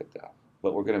have to look at that,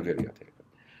 but we're going to videotape it.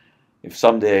 If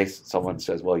someday someone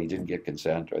says, well, you didn't get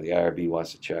consent, or the IRB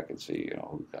wants to check and see,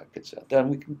 who got consent, then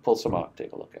we can pull some out and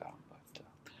take a look at them.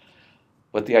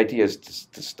 But the idea is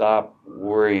to stop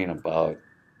worrying about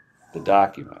the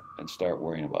document and start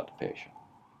worrying about the patient,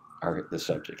 or the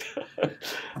subject.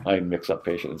 I mix up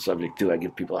patient and subject too. I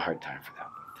give people a hard time for that.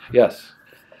 Yes.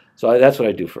 So that's what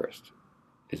I do first,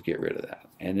 is get rid of that.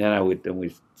 And then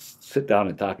we sit down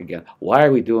and talk again. Why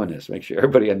are we doing this? Make sure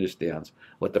everybody understands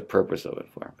what the purpose of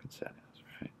informed consent is,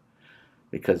 right?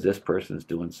 Because this person's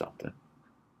doing something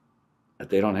that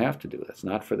they don't have to do. That's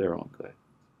not for their own good.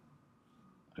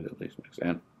 At least makes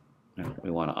sense. And we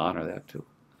want to honor that too.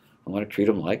 We want to treat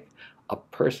them like a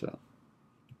person,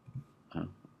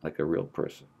 like a real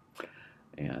person.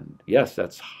 And yes,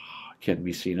 that's can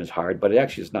be seen as hard, but it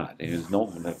actually is not. It is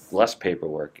less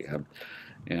paperwork,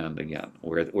 and again,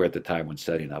 we're at the time when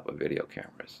setting up a video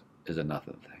cameras is a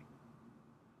nothing thing.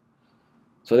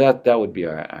 So that would be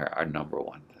our number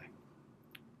one thing.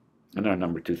 And our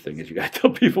number two thing is you got to tell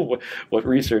people what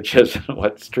research is and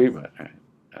what's treatment. Right?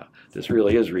 This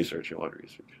really is research and what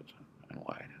research is and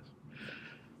why it is,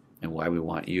 and why we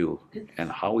want you, and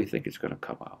how we think it's going to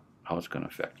come out, how it's going to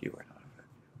affect you or not affect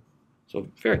you. So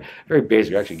very, very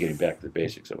basic. We're actually getting back to the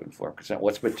basics of informed consent.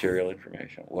 What's material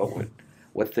information?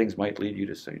 What things might lead you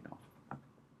to say no?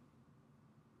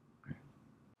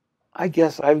 I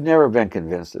guess I've never been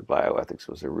convinced that bioethics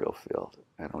was a real field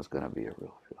and it was going to be a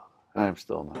real field. I'm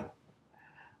still not.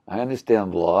 I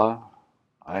understand law.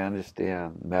 I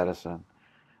understand medicine.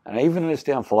 And I even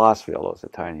understand philosophy, although it's a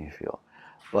tiny field.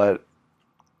 But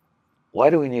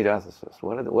why do we need ethicists?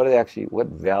 What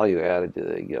value added do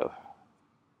they give?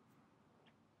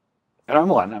 And I'm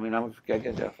one. I mean, I get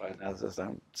identified as an ethicist.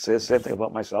 I'm say the same thing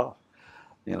about myself.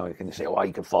 You can say, well,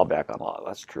 you can fall back on law.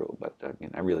 That's true. But I mean,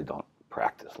 I really don't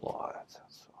practice law. So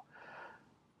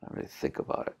I don't really think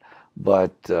about it.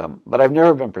 But I've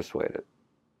never been persuaded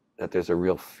that there's a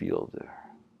real field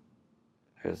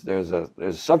there. There's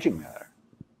a subject matter.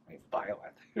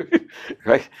 Bioethics,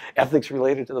 right? Ethics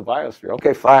related to the biosphere.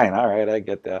 Okay, fine, all right, I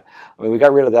get that. I mean, we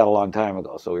got rid of that a long time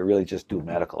ago, so we really just do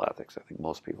medical ethics. I think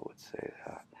most people would say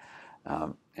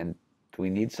that. And do we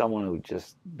need someone who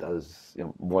just does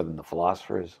more than the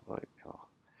philosophers,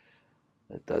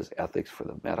 that does ethics for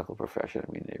the medical profession?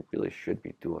 I mean, they really should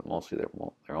be doing mostly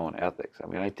their own ethics. I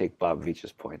mean, I take Bob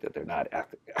Veitch's point that they're not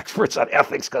experts on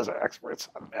ethics because they're experts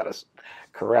on medicine.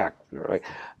 Correct, right?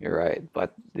 You're right.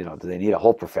 But do they need a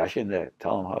whole profession to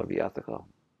tell them how to be ethical?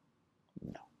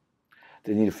 No.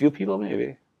 Do they need a few people?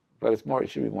 Maybe, but it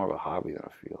should be more of a hobby than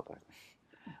a field.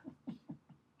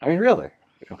 I mean, really.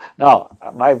 Now,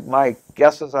 my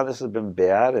guesses on this have been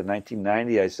bad. In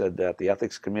 1990, I said that the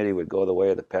ethics committee would go the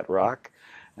way of the pet rock,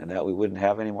 and that we wouldn't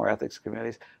have any more ethics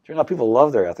committees. Turns out people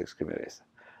love their ethics committees.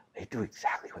 They do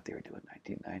exactly what they were doing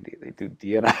in 1990. They do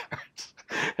DNRs,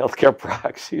 healthcare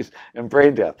proxies, and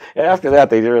brain death. And after that,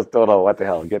 they just don't know what the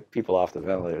hell, get people off the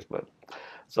ventilators.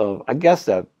 So I guess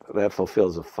that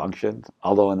fulfills a function.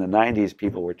 Although in the 90s,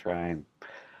 people were trying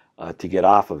to get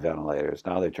off of ventilators.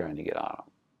 Now they're trying to get on them.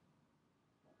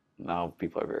 Now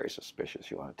people are very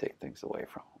suspicious. You want to take things away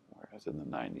from them. Whereas in the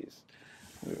 90s,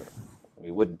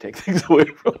 we wouldn't take things away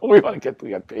from them. We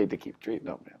got paid to keep treating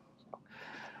them.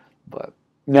 But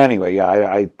anyway, yeah,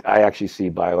 I actually see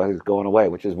bioethics going away,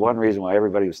 which is one reason why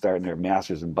everybody was starting their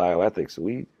masters in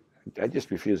bioethics. I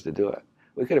just refused to do it.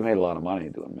 We could have made a lot of money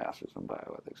doing masters in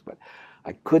bioethics, but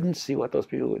I Couldn't see what those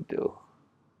people would do.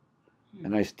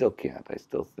 And I still can't. I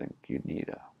still think you need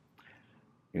a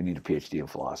PhD in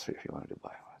philosophy if you want to do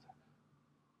bioethics.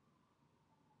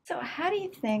 So how do you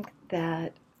think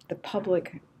that the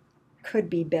public could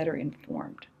be better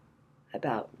informed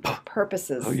about the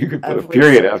purposes You could put of a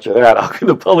period research? after that. How can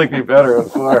the public be better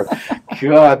informed?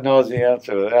 God knows the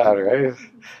answer to that, right?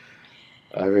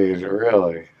 I mean,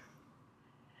 really.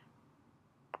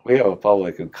 We have a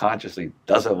public who consciously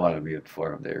doesn't want to be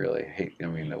informed. They really hate. I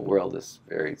mean, the world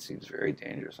seems very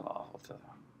dangerous and awful to them.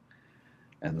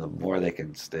 And the more they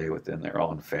can stay within their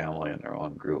own family and their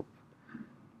own group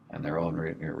and their own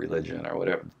religion or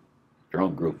whatever, their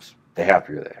own groups, the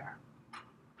happier they are.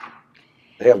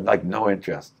 They have like no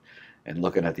interest in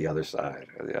looking at the other side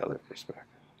or the other perspective.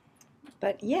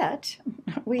 But yet,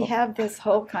 we have this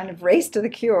whole kind of race to the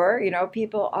cure. You know,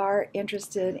 people are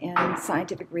interested in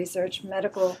scientific research,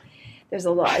 medical. There's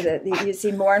a lot that you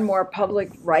see more and more public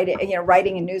writing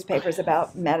in newspapers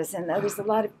about medicine. There's a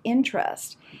lot of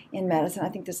interest in medicine. I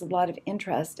think there's a lot of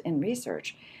interest in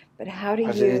research. But how do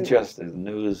There's you? an interest in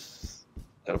news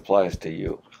that applies to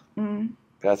you. Mm.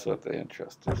 That's what the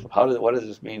interest is. What does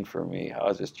this mean for me? How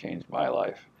has this changed my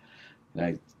life? And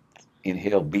I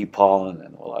inhale bee pollen,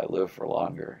 and will I live for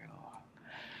longer? You know,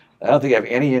 I don't think I have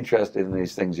any interest in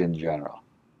these things in general.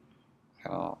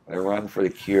 You know, they run for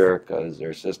the cure because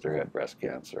their sister had breast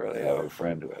cancer, or they have a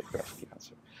friend who had breast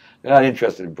cancer. They're not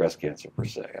interested in breast cancer per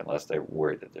se, unless they're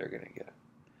worried that they're going to get it.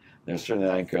 They're certainly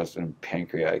not interested in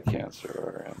pancreatic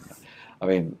cancer. I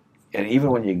mean, and even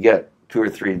when you get 2 or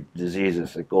 3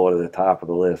 diseases that go to the top of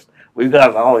the list, we've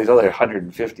got all these other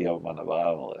 150 of them on the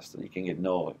bottom of the list that you can get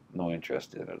no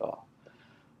interest in at all,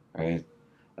 right?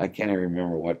 I can't even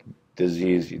remember what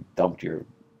disease you dumped your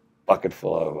bucket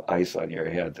full of ice on your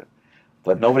head,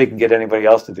 but nobody can get anybody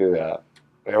else to do that.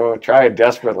 They were trying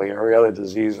desperately every other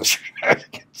disease to try to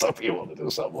get some people to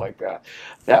do something like that.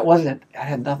 That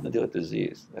had nothing to do with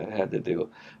disease. That had to do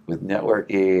with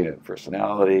networking and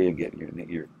personality and getting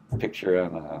your picture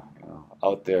on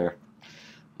out there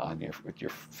on with your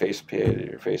face page or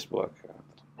your Facebook.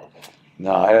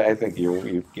 No, I think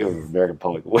you give the American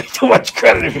public way too much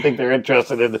credit if you think they're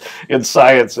interested in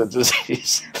science and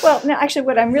disease. Well, no, actually,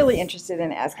 what I'm really interested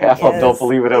in asking Half of them don't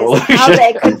believe in evolution. How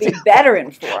they could be better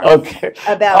informed okay.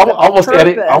 about almost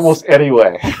any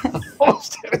way.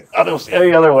 almost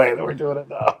any other way that we're doing it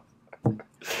now.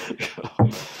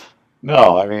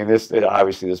 No, I mean,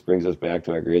 obviously this brings us back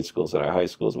to our grade schools and our high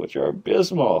schools, which are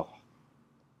abysmal.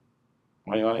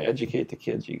 When you want to educate the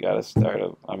kids, you got to start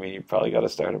them. I mean, you probably got to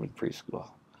start them in preschool.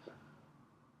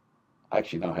 I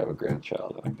actually now have a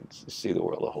grandchild, and I can see the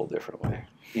world a whole different way.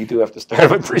 You do have to start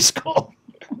them in preschool.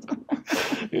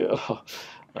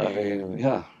 I mean,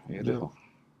 yeah, you do.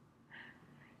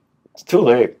 It's too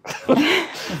late.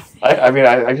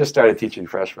 I just started teaching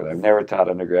freshmen. I've never taught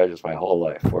undergraduates my whole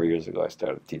life. 4 years ago, I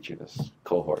started teaching this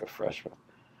cohort of freshmen.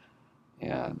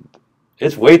 And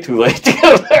it's way too late to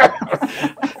get there.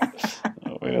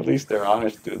 I mean, at least they're honor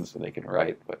students and they can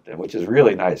write, which is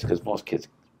really nice because most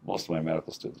of my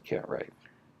medical students can't write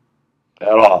at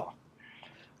all.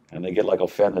 And they get like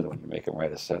offended when you make them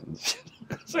write a sentence.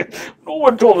 It's like, no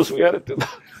one told us we had to do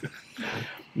that.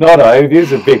 No,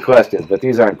 these are big questions, but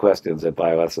these aren't questions that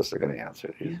bioethicists are going to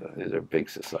answer. These are big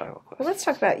societal questions. Well, let's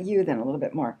talk about you then a little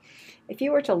bit more. If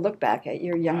you were to look back at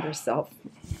your younger self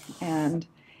and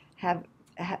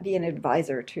be an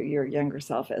advisor to your younger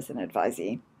self as an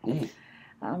advisee,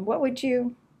 what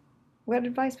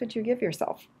advice would you give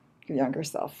yourself, your younger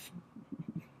self?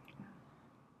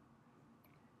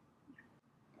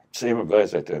 Same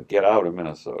advice I did. Get out of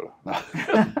Minnesota.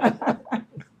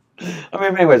 I mean,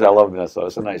 in many ways, I love Minnesota.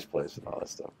 It's a nice place and all that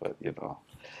stuff, but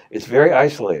it's very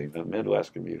isolating. The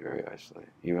Midwest can be very isolating,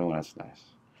 even when it's nice.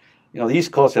 The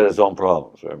East Coast has its own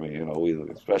problems. I mean, we,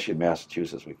 especially in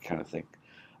Massachusetts, we kind of think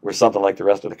we're something like the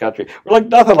rest of the country. We're like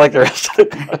nothing like the rest of the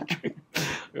country.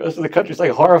 The rest of the country's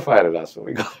like horrified at us when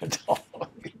we go into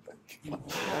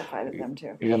horrified at them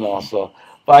too.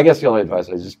 But I guess the only advice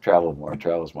is just travel more,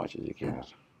 travel as much as you can,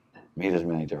 meet as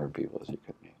many different people as you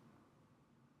can meet.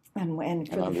 And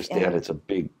understand it's a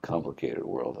big, complicated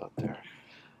world out there,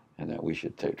 and that we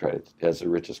should try to, as the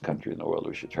richest country in the world,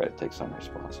 we should try to take some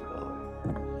responsibility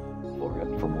for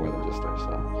it, for more than just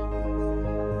ourselves.